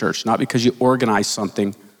change in the church, not because you organize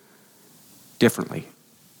something differently.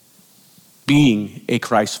 Being a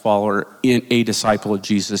Christ follower, a disciple of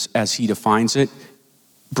Jesus, as he defines it,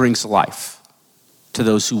 brings life to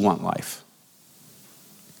those who want life.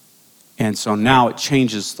 And so now it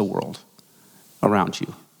changes the world around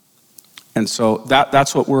you. And so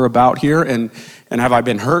that's what we're about here. And have I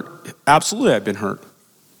been hurt? Absolutely, I've been hurt.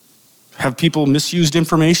 Have people misused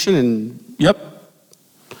information? And yep.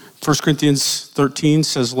 1 Corinthians 13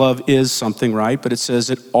 says love is something, right? But it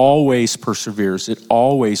says it always perseveres. It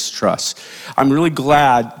always trusts. I'm really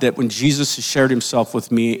glad that when Jesus shared himself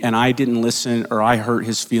with me and I didn't listen or I hurt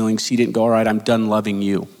his feelings, he didn't go, all right, I'm done loving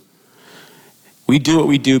you. We do what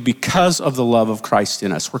we do because of the love of Christ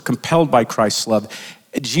in us. We're compelled by Christ's love.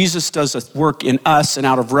 Jesus does a work in us, and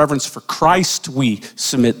out of reverence for Christ, we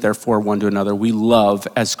submit, therefore, one to another. We love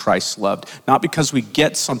as Christ loved. Not because we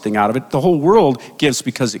get something out of it. The whole world gives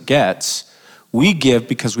because it gets. We give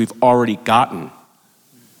because we've already gotten.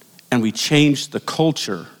 And we change the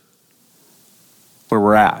culture where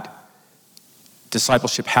we're at.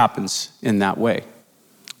 Discipleship happens in that way.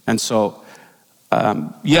 And so,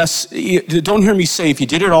 yes, don't hear me say if you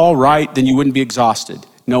did it all right, then you wouldn't be exhausted.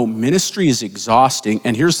 No, ministry is exhausting,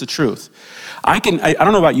 and here's the truth. I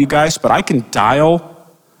don't know about you guys, but I can dial.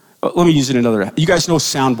 Let me use it another. You guys know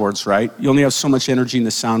soundboards, right? You only have so much energy in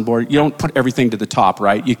the soundboard. You don't put everything to the top,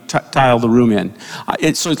 right? You dial the room in.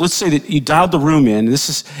 So let's say that you dialed the room in. And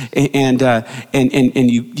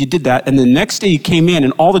you did that, and the next day you came in,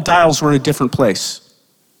 and all the dials were in a different place.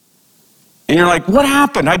 And you're like, what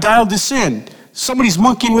happened? I dialed this in. Somebody's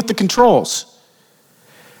monkeying with the controls.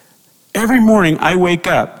 Every morning I wake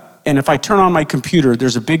up, and if I turn on my computer,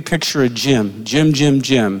 there's a big picture of Jim,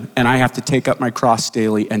 and I have to take up my cross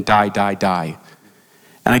daily and die.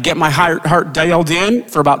 And I get my heart dialed in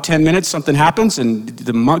for about 10 minutes, something happens, and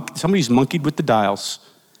somebody's monkeyed with the dials.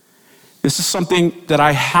 This is something that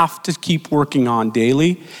I have to keep working on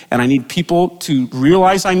daily, and I need people to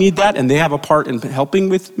realize I need that, and they have a part in helping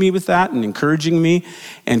with me with that and encouraging me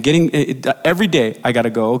and getting every day I got to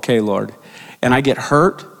go, okay, Lord. And I get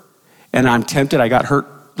hurt, and I'm tempted. I got hurt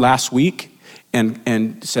last week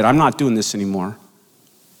and said, I'm not doing this anymore.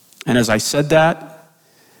 And as I said that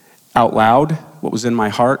out loud, what was in my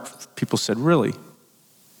heart, people said, really?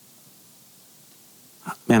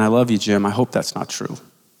 Man, I love you, Jim. I hope that's not true.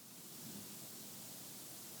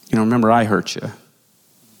 You know, remember, I hurt you.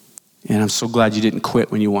 And I'm so glad you didn't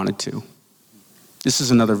quit when you wanted to. This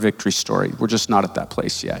is another victory story. We're just not at that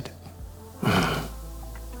place yet.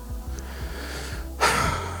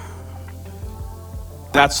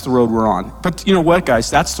 That's the road we're on. But you know what,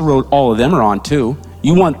 guys? That's the road all of them are on, too.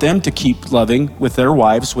 You want them to keep loving with their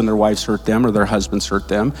wives when their wives hurt them or their husbands hurt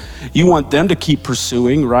them. You want them to keep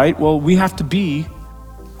pursuing, right? Well, we have to be.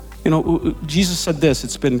 You know, Jesus said this.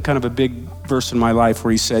 It's been kind of a big verse in my life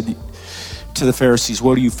where he said to the Pharisees,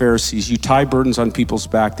 woe to you Pharisees, you tie burdens on people's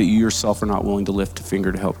back that you yourself are not willing to lift a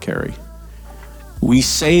finger to help carry. We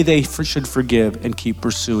say they should forgive and keep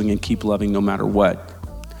pursuing and keep loving no matter what,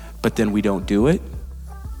 but then we don't do it.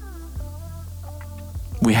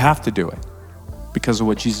 We have to do it because of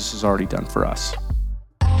what Jesus has already done for us.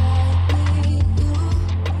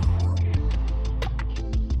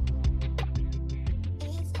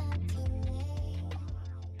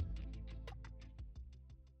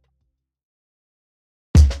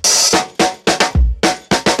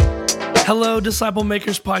 Hello, Disciple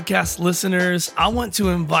Makers Podcast listeners. I want to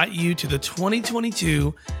invite you to the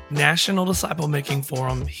 2022 National Disciple Making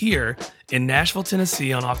Forum here in Nashville,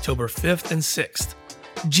 Tennessee on October 5th and 6th.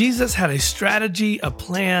 Jesus had a strategy, a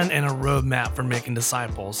plan, and a roadmap for making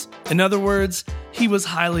disciples. In other words, he was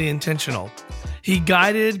highly intentional. He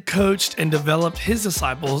guided, coached, and developed his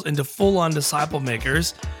disciples into full-on disciple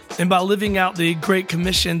makers, and by living out the Great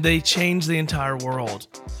Commission, they changed the entire world.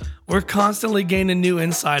 We're constantly gaining new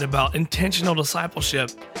insight about intentional discipleship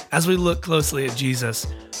as we look closely at Jesus.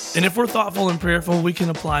 And if we're thoughtful and prayerful, we can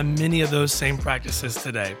apply many of those same practices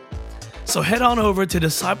today. So head on over to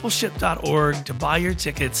discipleship.org to buy your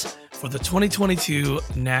tickets for the 2022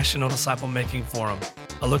 National Disciple Making Forum.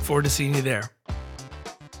 I look forward to seeing you there.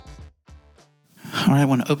 All right, I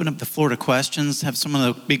want to open up the floor to questions. Have someone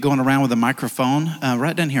that'll be going around with a microphone.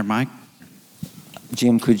 Right down here, Mike.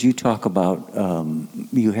 Jim, could you talk about,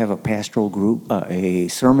 you have a pastoral group, a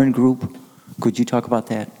sermon group. Could you talk about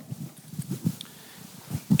that?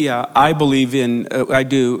 Yeah, I believe in, I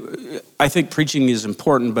do. I think preaching is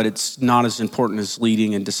important, but it's not as important as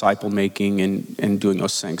leading and disciple making and doing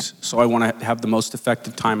those things. So I want to have the most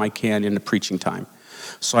effective time I can in the preaching time.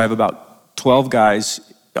 So I have about 12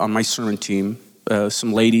 guys on my sermon team,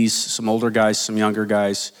 some ladies, some older guys, some younger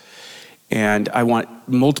guys. And I want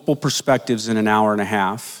multiple perspectives in an hour and a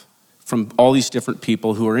half from all these different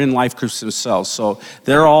people who are in life groups themselves. So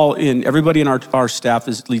they're all in, everybody in our staff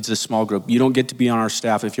leads a small group. You don't get to be on our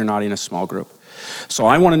staff if you're not in a small group. So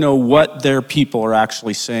I want to know what their people are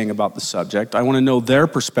actually saying about the subject. I want to know their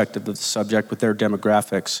perspective of the subject with their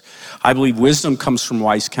demographics. I believe wisdom comes from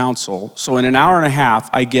wise counsel. So in an hour and a half,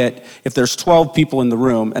 I get, if there's 12 people in the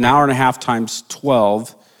room, an hour and a half times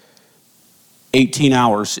 12, 18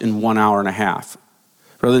 hours in 1 hour and a half.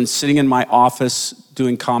 Rather than sitting in my office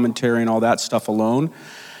doing commentary and all that stuff alone.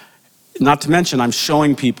 Not to mention, I'm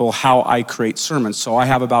showing people how I create sermons. So I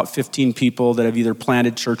have about 15 people that have either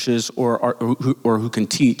planted churches or who can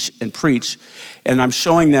teach and preach. And I'm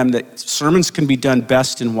showing them that sermons can be done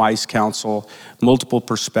best in wise counsel, multiple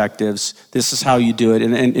perspectives. This is how you do it.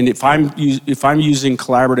 And if I'm using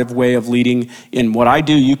collaborative way of leading in what I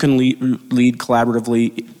do, you can lead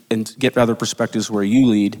collaboratively and get other perspectives where you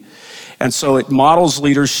lead. And so it models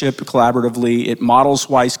leadership collaboratively, it models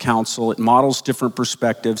wise counsel, it models different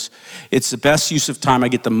perspectives. It's the best use of time. I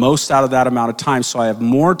get the most out of that amount of time, so I have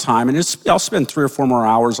more time, and I'll spend 3 or 4 more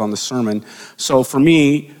hours on the sermon. So for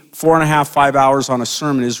me, 4.5, 5 hours on a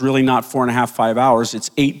sermon is really not 4.5, 5 hours.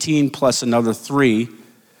 It's 18 plus another 3,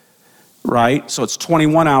 right? So it's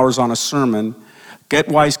 21 hours on a sermon. Get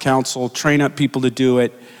wise counsel, train up people to do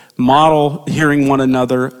it, model hearing one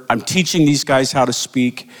another. I'm teaching these guys how to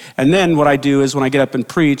speak. And then what I do is when I get up and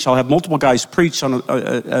preach, I'll have multiple guys preach on,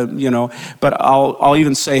 but I'll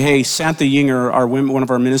even say, hey, Santha Yinger, one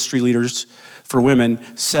of our ministry leaders for women,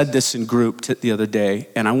 said this in group the other day,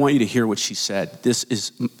 and I want you to hear what she said. This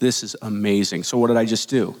is amazing. So what did I just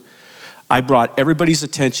do? I brought everybody's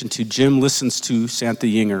attention to Jim listens to Santha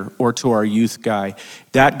Yinger or to our youth guy.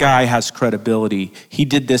 That guy has credibility. He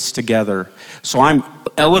did this together. So I'm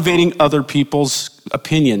elevating other people's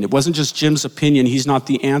opinion. It wasn't just Jim's opinion. He's not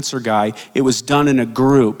the answer guy. It was done in a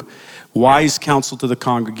group. Wise counsel to the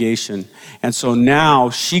congregation. And so now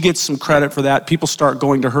she gets some credit for that. People start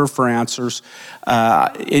going to her for answers.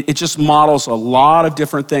 It just models a lot of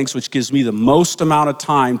different things, which gives me the most amount of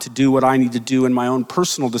time to do what I need to do in my own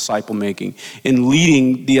personal disciple making, in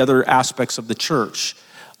leading the other aspects of the church,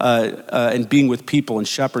 and being with people and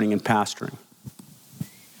shepherding and pastoring.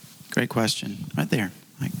 Great question. Right there,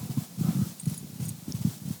 Mike.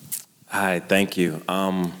 Hi, thank you.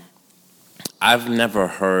 I've never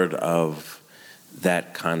heard of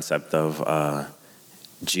that concept of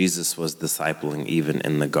Jesus was discipling even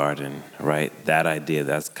in the garden, right? That idea,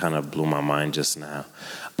 that's kind of blew my mind just now.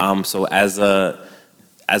 So as a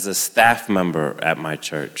staff member at my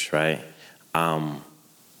church, right?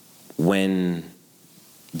 When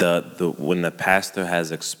the pastor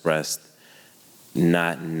has expressed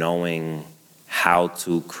not knowing how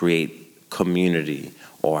to create community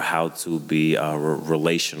or how to be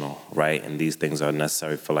relational, right? And these things are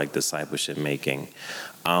necessary for like discipleship making.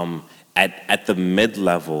 At the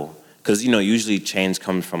mid-level, because usually change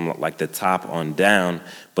comes from like the top on down,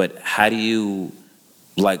 but how do you,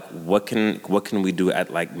 like, what can we do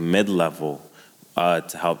at like mid-level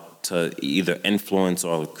to help to either influence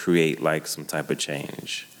or create like some type of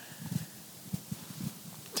change?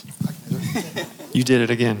 You did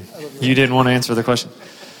it again. You didn't want to answer the question.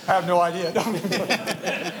 I have no idea.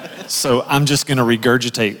 So I'm just going to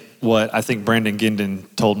regurgitate what I think Brandon Gindin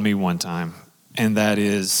told me one time, and that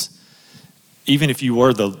is, even if you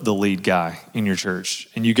were the lead guy in your church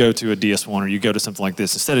and you go to a DS1 or you go to something like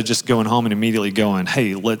this, instead of just going home and immediately going,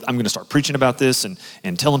 hey, I'm going to start preaching about this and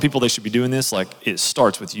telling people they should be doing this, like it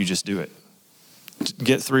starts with you just do it.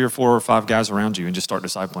 Get 3 or 4 or 5 guys around you and just start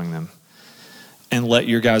discipling them. And let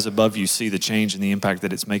your guys above you see the change and the impact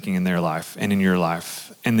that it's making in their life and in your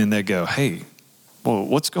life. And then they go, hey, well,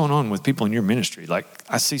 what's going on with people in your ministry? Like,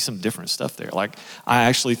 I see some different stuff there. Like, I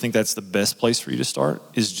actually think that's the best place for you to start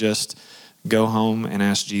is just go home and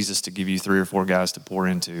ask Jesus to give you 3 or 4 guys to pour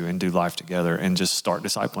into and do life together and just start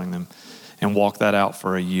discipling them and walk that out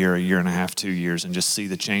for a year and a half, 2 years and just see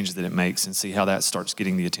the change that it makes and see how that starts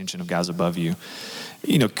getting the attention of guys above you.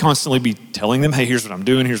 You know, constantly be telling them, hey, here's what I'm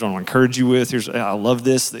doing. Here's what I want to encourage you with. I love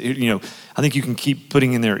this. You know, I think you can keep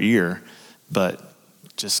putting in their ear, but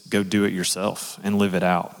just go do it yourself and live it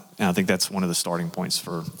out. And I think that's one of the starting points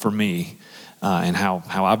for me and how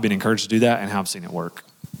I've been encouraged to do that and how I've seen it work.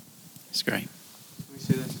 It's great. Let me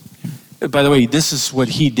say this. By the way, this is what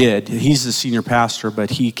he did. He's the senior pastor,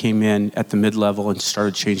 but he came in at the mid-level and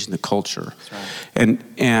started changing the culture. Right.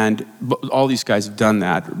 And all these guys have done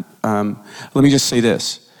that. Let me just say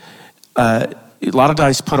this. A lot of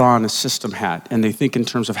guys put on a system hat and they think in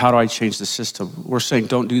terms of how do I change the system? We're saying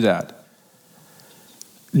don't do that.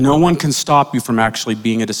 No one can stop you from actually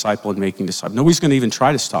being a disciple and making disciples. Nobody's going to even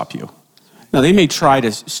try to stop you. Now, they may try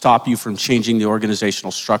to stop you from changing the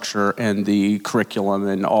organizational structure and the curriculum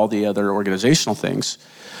and all the other organizational things.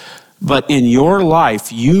 But in your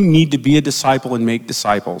life, you need to be a disciple and make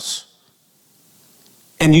disciples.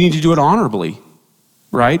 And you need to do it honorably,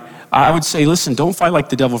 right? I would say, listen, don't fight like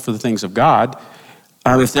the devil for the things of God.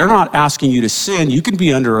 If they're not asking you to sin, you can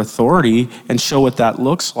be under authority and show what that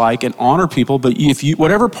looks like and honor people. But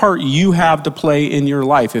whatever part you have to play in your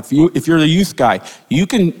life, if you're the youth guy, you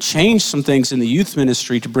can change some things in the youth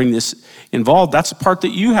ministry to bring this involved. That's a part that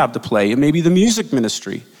you have to play. It may be the music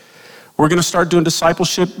ministry. We're going to start doing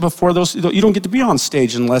discipleship before those. You don't get to be on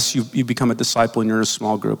stage unless you become a disciple and you're in a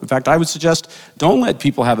small group. In fact, I would suggest don't let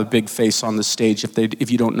people have a big face on the stage if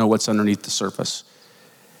you don't know what's underneath the surface.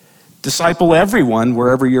 Disciple everyone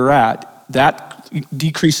wherever you're at. That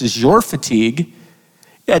decreases your fatigue.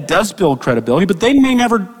 It does build credibility, but they may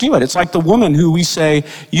never do it. It's like the woman who we say,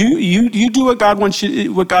 you do what God wants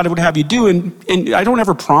you, what God would have you do, and I don't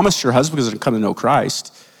ever promise your husband is going to come to know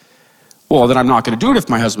Christ. Well, then I'm not going to do it if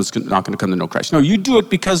my husband's not going to come to know Christ. No, you do it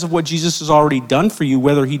because of what Jesus has already done for you,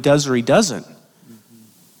 whether he does or he doesn't.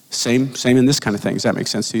 Same in this kind of thing. Does that make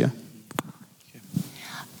sense to you?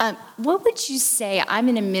 What would you say? I'm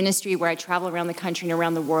in a ministry where I travel around the country and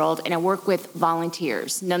around the world, and I work with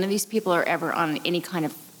volunteers. None of these people are ever on any kind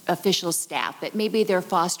of official staff, but maybe they're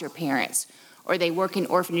foster parents, or they work in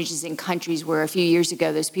orphanages in countries where a few years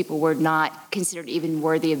ago those people were not considered even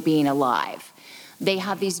worthy of being alive. They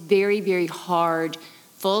have these very, very hard,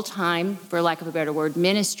 full-time, for lack of a better word,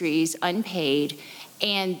 ministries, unpaid.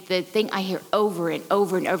 And the thing I hear over and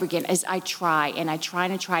over and over again is I try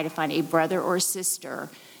to find a brother or a sister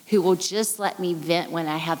who will just let me vent when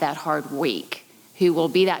I have that hard week, who will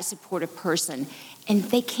be that supportive person. And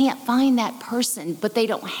they can't find that person, but they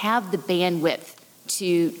don't have the bandwidth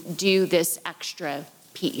to do this extra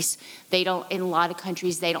piece. They don't, in a lot of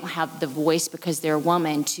countries, they don't have the voice because they're a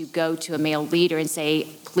woman to go to a male leader and say,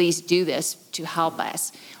 please do this to help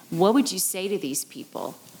us. What would you say to these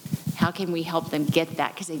people? How can we help them get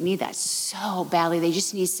that? Because they need that so badly. They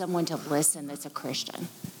just need someone to listen that's a Christian.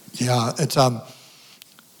 Yeah, it's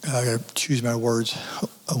I got to choose my words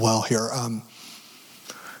well here.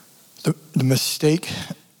 The mistake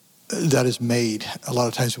that is made a lot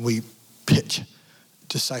of times when we pitch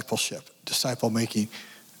discipleship, disciple making,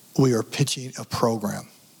 we are pitching a program,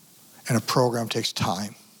 and a program takes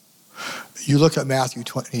time. You look at Matthew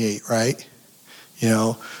 28, right? You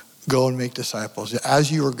know, go and make disciples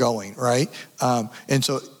as you are going, right? And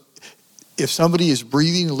so if somebody is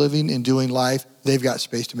breathing, living, and doing life, they've got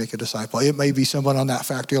space to make a disciple. It may be someone on that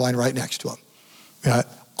factory line right next to them.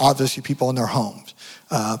 Obviously, people in their homes.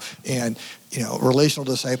 And, you know, relational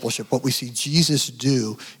discipleship, what we see Jesus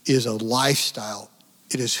do is a lifestyle.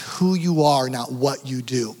 It is who you are, not what you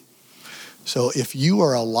do. So if you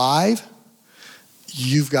are alive,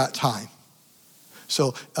 you've got time.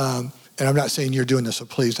 So, and I'm not saying you're doing this, so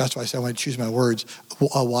please, that's why I say I want to choose my words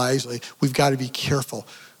wisely. We've got to be careful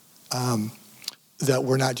that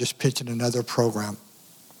we're not just pitching another program.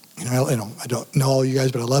 You know, I don't know all you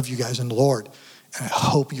guys, but I love you guys in the Lord. And I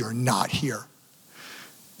hope you're not here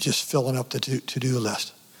just filling up the to-do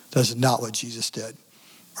list. That's not what Jesus did,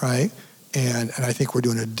 right? And I think we're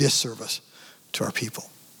doing a disservice to our people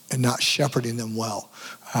and not shepherding them well.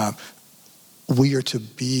 we are to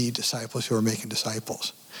be disciples who are making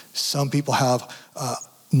disciples. Some people have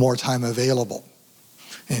more time available.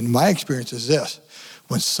 And my experience is this: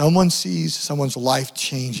 when someone sees someone's life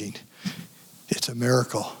changing, it's a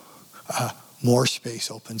miracle. More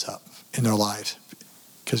space opens up in their lives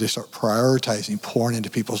because they start prioritizing pouring into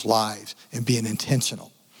people's lives and being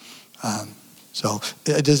intentional. So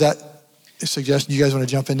does that suggest you guys want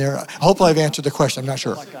to jump in there? Hopefully I've answered the question. I'm not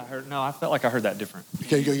sure. I felt like I heard that different.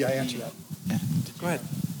 Okay, yeah, I answered that. Yeah. Go ahead.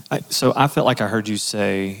 So I felt like I heard you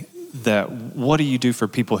say that what do you do for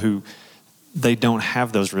people who they don't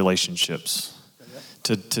have those relationships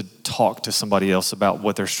to talk to somebody else about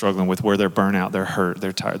what they're struggling with, where they're burnt out, they're hurt,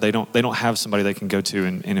 they're tired. They don't have somebody they can go to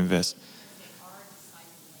and invest.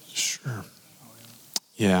 Sure.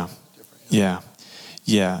 Yeah.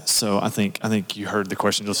 So I think you heard the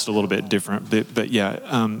question just a little bit different, but yeah,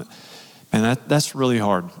 and that's really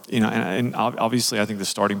hard, And obviously, I think the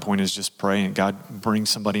starting point is just praying. God, bring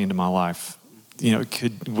somebody into my life.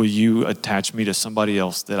 Will you attach me to somebody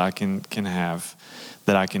else that I can have,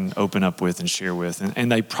 that I can open up with and share with?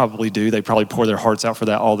 And they probably do. They probably pour their hearts out for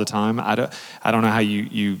that all the time. I don't know how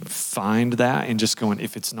you find that and just going,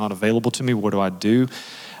 if it's not available to me, what do I do?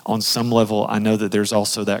 On some level, I know that there's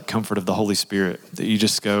also that comfort of the Holy Spirit that you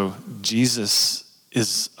just go, Jesus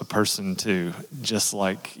is a person too, just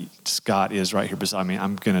like Scott is right here beside me.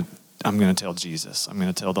 I'm gonna tell Jesus. I'm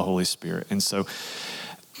gonna tell the Holy Spirit. And so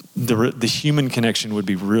the human connection would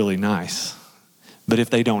be really nice, but if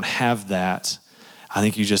they don't have that, I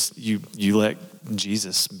think you let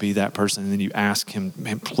Jesus be that person, and then you ask him,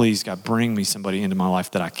 man, please, God, bring me somebody into my life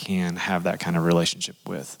that I can have that kind of relationship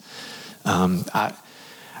with.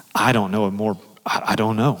 I don't know I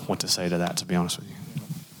don't know what to say to that, to be honest with you.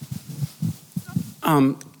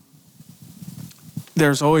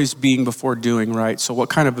 There's always being before doing, right? So what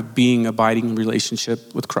kind of a being, abiding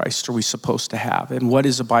relationship with Christ are we supposed to have? And what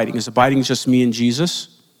is abiding? Is abiding just me and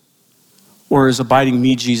Jesus? Or is abiding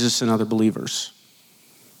me, Jesus, and other believers?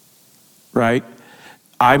 Right?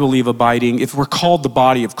 I believe abiding, if we're called the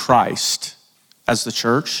body of Christ as the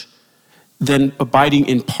church, then abiding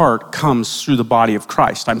in part comes through the body of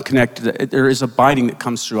Christ. I'm connected. There is abiding that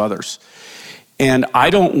comes through others. And I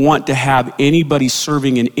don't want to have anybody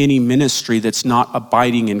serving in any ministry that's not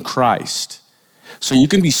abiding in Christ. So you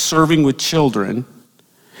can be serving with children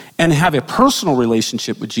and have a personal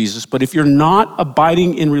relationship with Jesus, but if you're not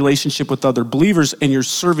abiding in relationship with other believers and you're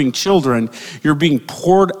serving children, you're being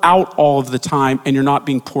poured out all of the time and you're not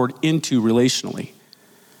being poured into relationally.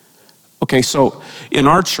 Okay, so in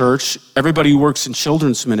our church, everybody who works in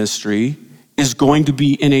children's ministry is going to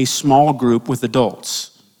be in a small group with adults.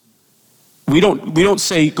 We don't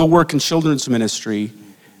say go work in children's ministry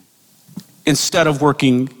instead of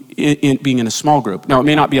working being in a small group. Now, it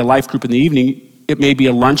may not be a life group in the evening. It may be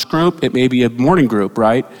a lunch group. It may be a morning group,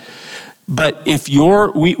 right? But if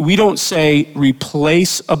we don't say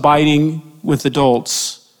replace abiding with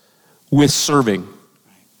adults with serving,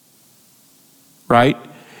 right?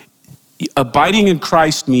 Abiding in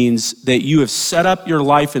Christ means that you have set up your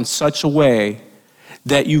life in such a way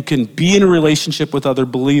that you can be in a relationship with other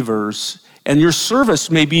believers, and your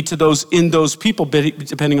service may be to those people,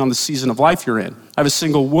 depending on the season of life you're in. I have a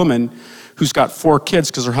single woman who's got 4 kids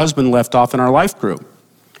because her husband left off in our life group.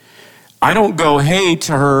 I don't go, hey,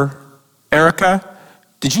 to her, Erica,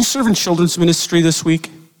 did you serve in children's ministry this week?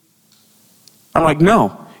 I'm like,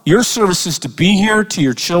 no. Your service is to be here to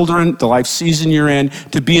your children, the life season you're in,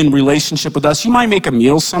 to be in relationship with us. You might make a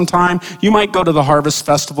meal sometime. You might go to the Harvest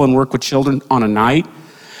Festival and work with children on a night.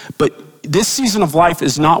 But this season of life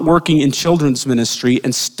is not working in children's ministry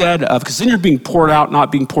instead of, because then you're being poured out,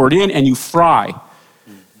 not being poured in, and you fry.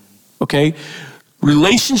 Okay?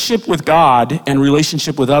 Relationship with God and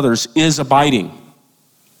relationship with others is abiding.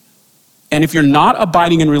 And if you're not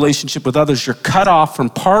abiding in relationship with others, you're cut off from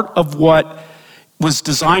part of what was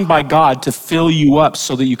designed by God to fill you up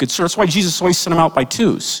so that you could serve. That's why Jesus always sent them out by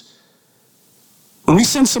 2s. When we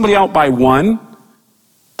send somebody out by 1,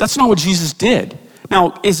 that's not what Jesus did.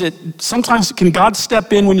 Now, sometimes can God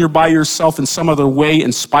step in when you're by yourself in some other way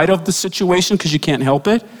in spite of the situation because you can't help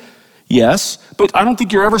it? Yes, but I don't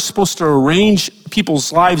think you're ever supposed to arrange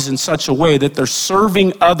people's lives in such a way that they're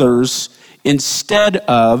serving others instead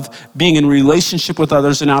of being in relationship with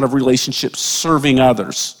others and out of relationship serving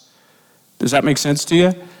others. Does that make sense to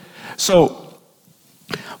you? So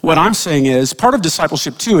what I'm saying is, part of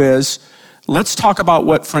discipleship too is, let's talk about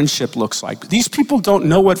what friendship looks like. These people don't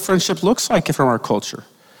know what friendship looks like from our culture.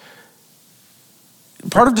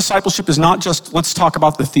 Part of discipleship is not just, let's talk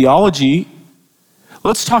about the theology.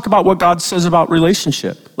 Let's talk about what God says about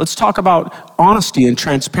relationship. Let's talk about honesty and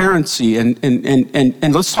transparency,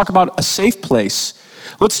 and let's talk about a safe place.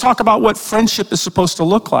 Let's talk about what friendship is supposed to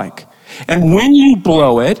look like. And when you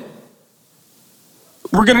blow it,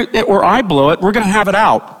 or I blow it, we're gonna have it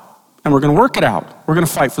out, and we're gonna work it out. We're gonna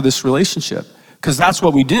fight for this relationship, because that's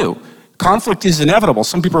what we do. Conflict is inevitable.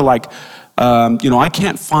 Some people are like, I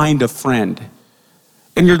can't find a friend.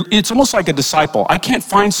 And it's almost like a disciple. I can't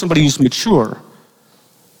find somebody who's mature.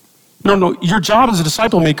 No, your job as a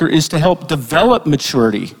disciple maker is to help develop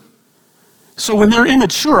maturity. So when they're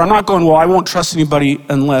immature, I'm not going, well, I won't trust anybody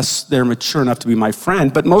unless they're mature enough to be my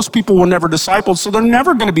friend. But most people were never discipled, so they're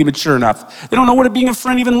never going to be mature enough. They don't know what being a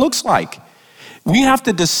friend even looks like. We have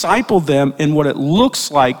to disciple them in what it looks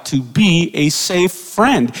like to be a safe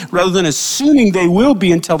friend, rather than assuming they will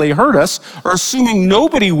be until they hurt us, or assuming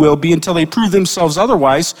nobody will be until they prove themselves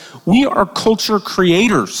otherwise. We are culture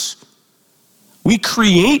creators. We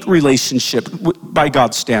create relationship by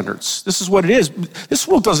God's standards. This is what it is. This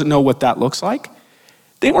world doesn't know what that looks like.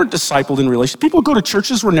 They weren't discipled in relationship. People who go to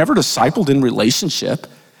churches were never discipled in relationship.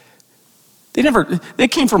 They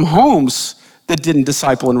came from homes that didn't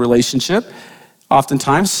disciple in relationship.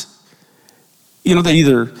 Oftentimes, they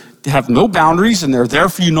either have no boundaries and they're there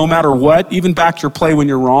for you no matter what, even back your play when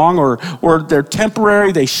you're wrong, or they're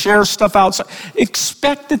temporary, they share stuff outside.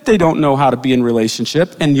 Expect that they don't know how to be in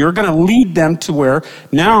relationship, and you're going to lead them to where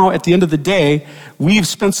now, at the end of the day, we've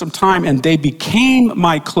spent some time and they became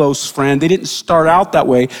my close friend. They didn't start out that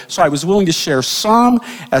way, so I was willing to share some.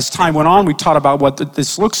 As time went on, we taught about what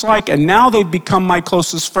this looks like, and now they've become my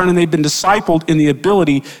closest friend, and they've been discipled in the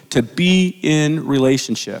ability to be in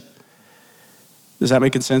relationship. Is that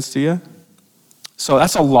making sense to you? So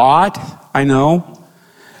that's a lot, I know.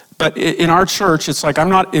 But in our church, it's like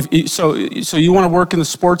so you want to work in the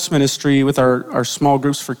sports ministry with our small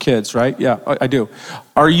groups for kids, right? Yeah, I do.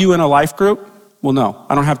 Are you in a life group? Well, no,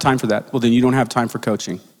 I don't have time for that. Well, then you don't have time for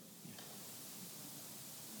coaching.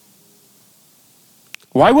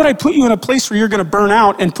 Why would I put you in a place where you're going to burn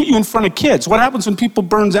out and put you in front of kids? What happens when people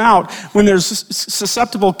burns out, when there's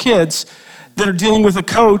susceptible kids that are dealing with a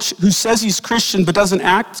coach who says he's Christian but doesn't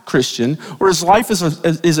act Christian, or his life is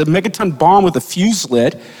a megaton bomb with a fuse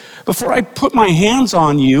lit? Before I put my hands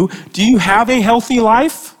on you, do you have a healthy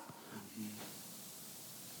life?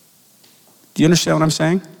 Do you understand what I'm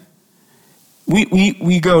saying?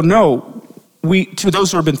 We go, no. To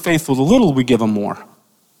those who have been faithful to little, we give them more.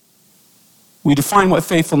 We define what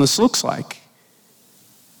faithfulness looks like.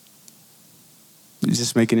 Is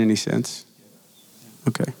this making any sense?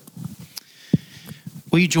 Okay.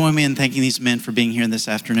 Will you join me in thanking these men for being here this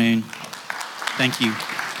afternoon? Thank you.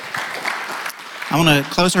 I want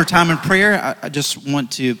to close our time in prayer. I just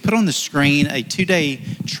want to put on the screen a 2-day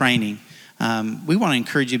training. We want to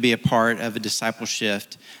encourage you to be a part of a discipleship.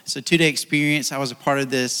 It's a 2-day experience. I was a part of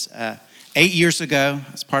this 8 years ago.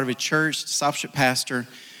 I was part of a church, discipleship pastor,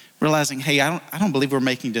 realizing, hey, I don't believe we're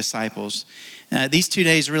making disciples. These 2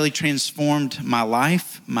 days really transformed my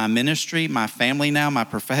life, my ministry, my family now, my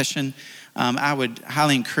profession. I would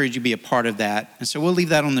highly encourage you to be a part of that. And so we'll leave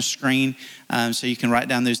that on the screen so you can write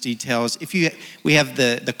down those details. We have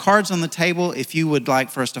the cards on the table. If you would like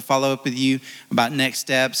for us to follow up with you about next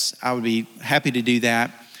steps, I would be happy to do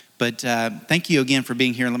that. But thank you again for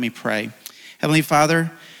being here. Let me pray. Heavenly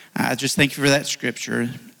Father, I just thank you for that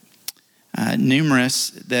scripture.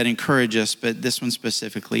 Numerous that encourage us, but this one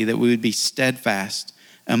specifically, that we would be steadfast,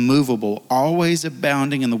 immovable, always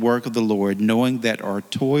abounding in the work of the Lord, knowing that our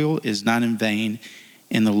toil is not in vain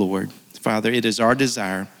in the Lord. Father, it is our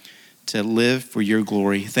desire to live for your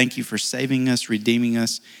glory. Thank you for saving us, redeeming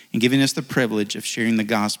us, and giving us the privilege of sharing the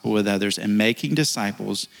gospel with others and making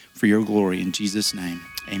disciples for your glory. In Jesus' name,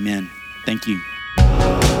 amen. Thank you.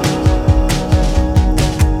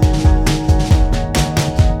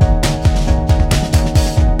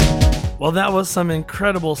 Well, that was some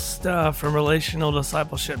incredible stuff from Relational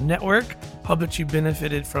Discipleship Network. Hope that you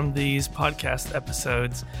benefited from these podcast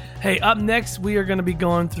episodes. Hey, up next, we are going to be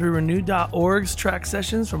going through Renew.org's track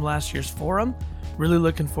sessions from last year's forum. Really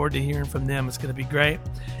looking forward to hearing from them. It's going to be great.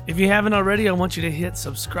 If you haven't already, I want you to hit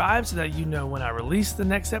subscribe so that you know when I release the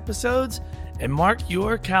next episodes, and mark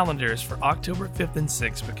your calendars for October 5th and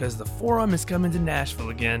 6th, because the forum is coming to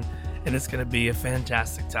Nashville again, and it's going to be a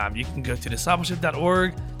fantastic time. You can go to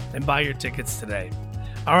discipleship.org and buy your tickets today.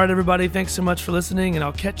 All right, everybody, thanks so much for listening, and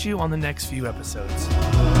I'll catch you on the next few episodes.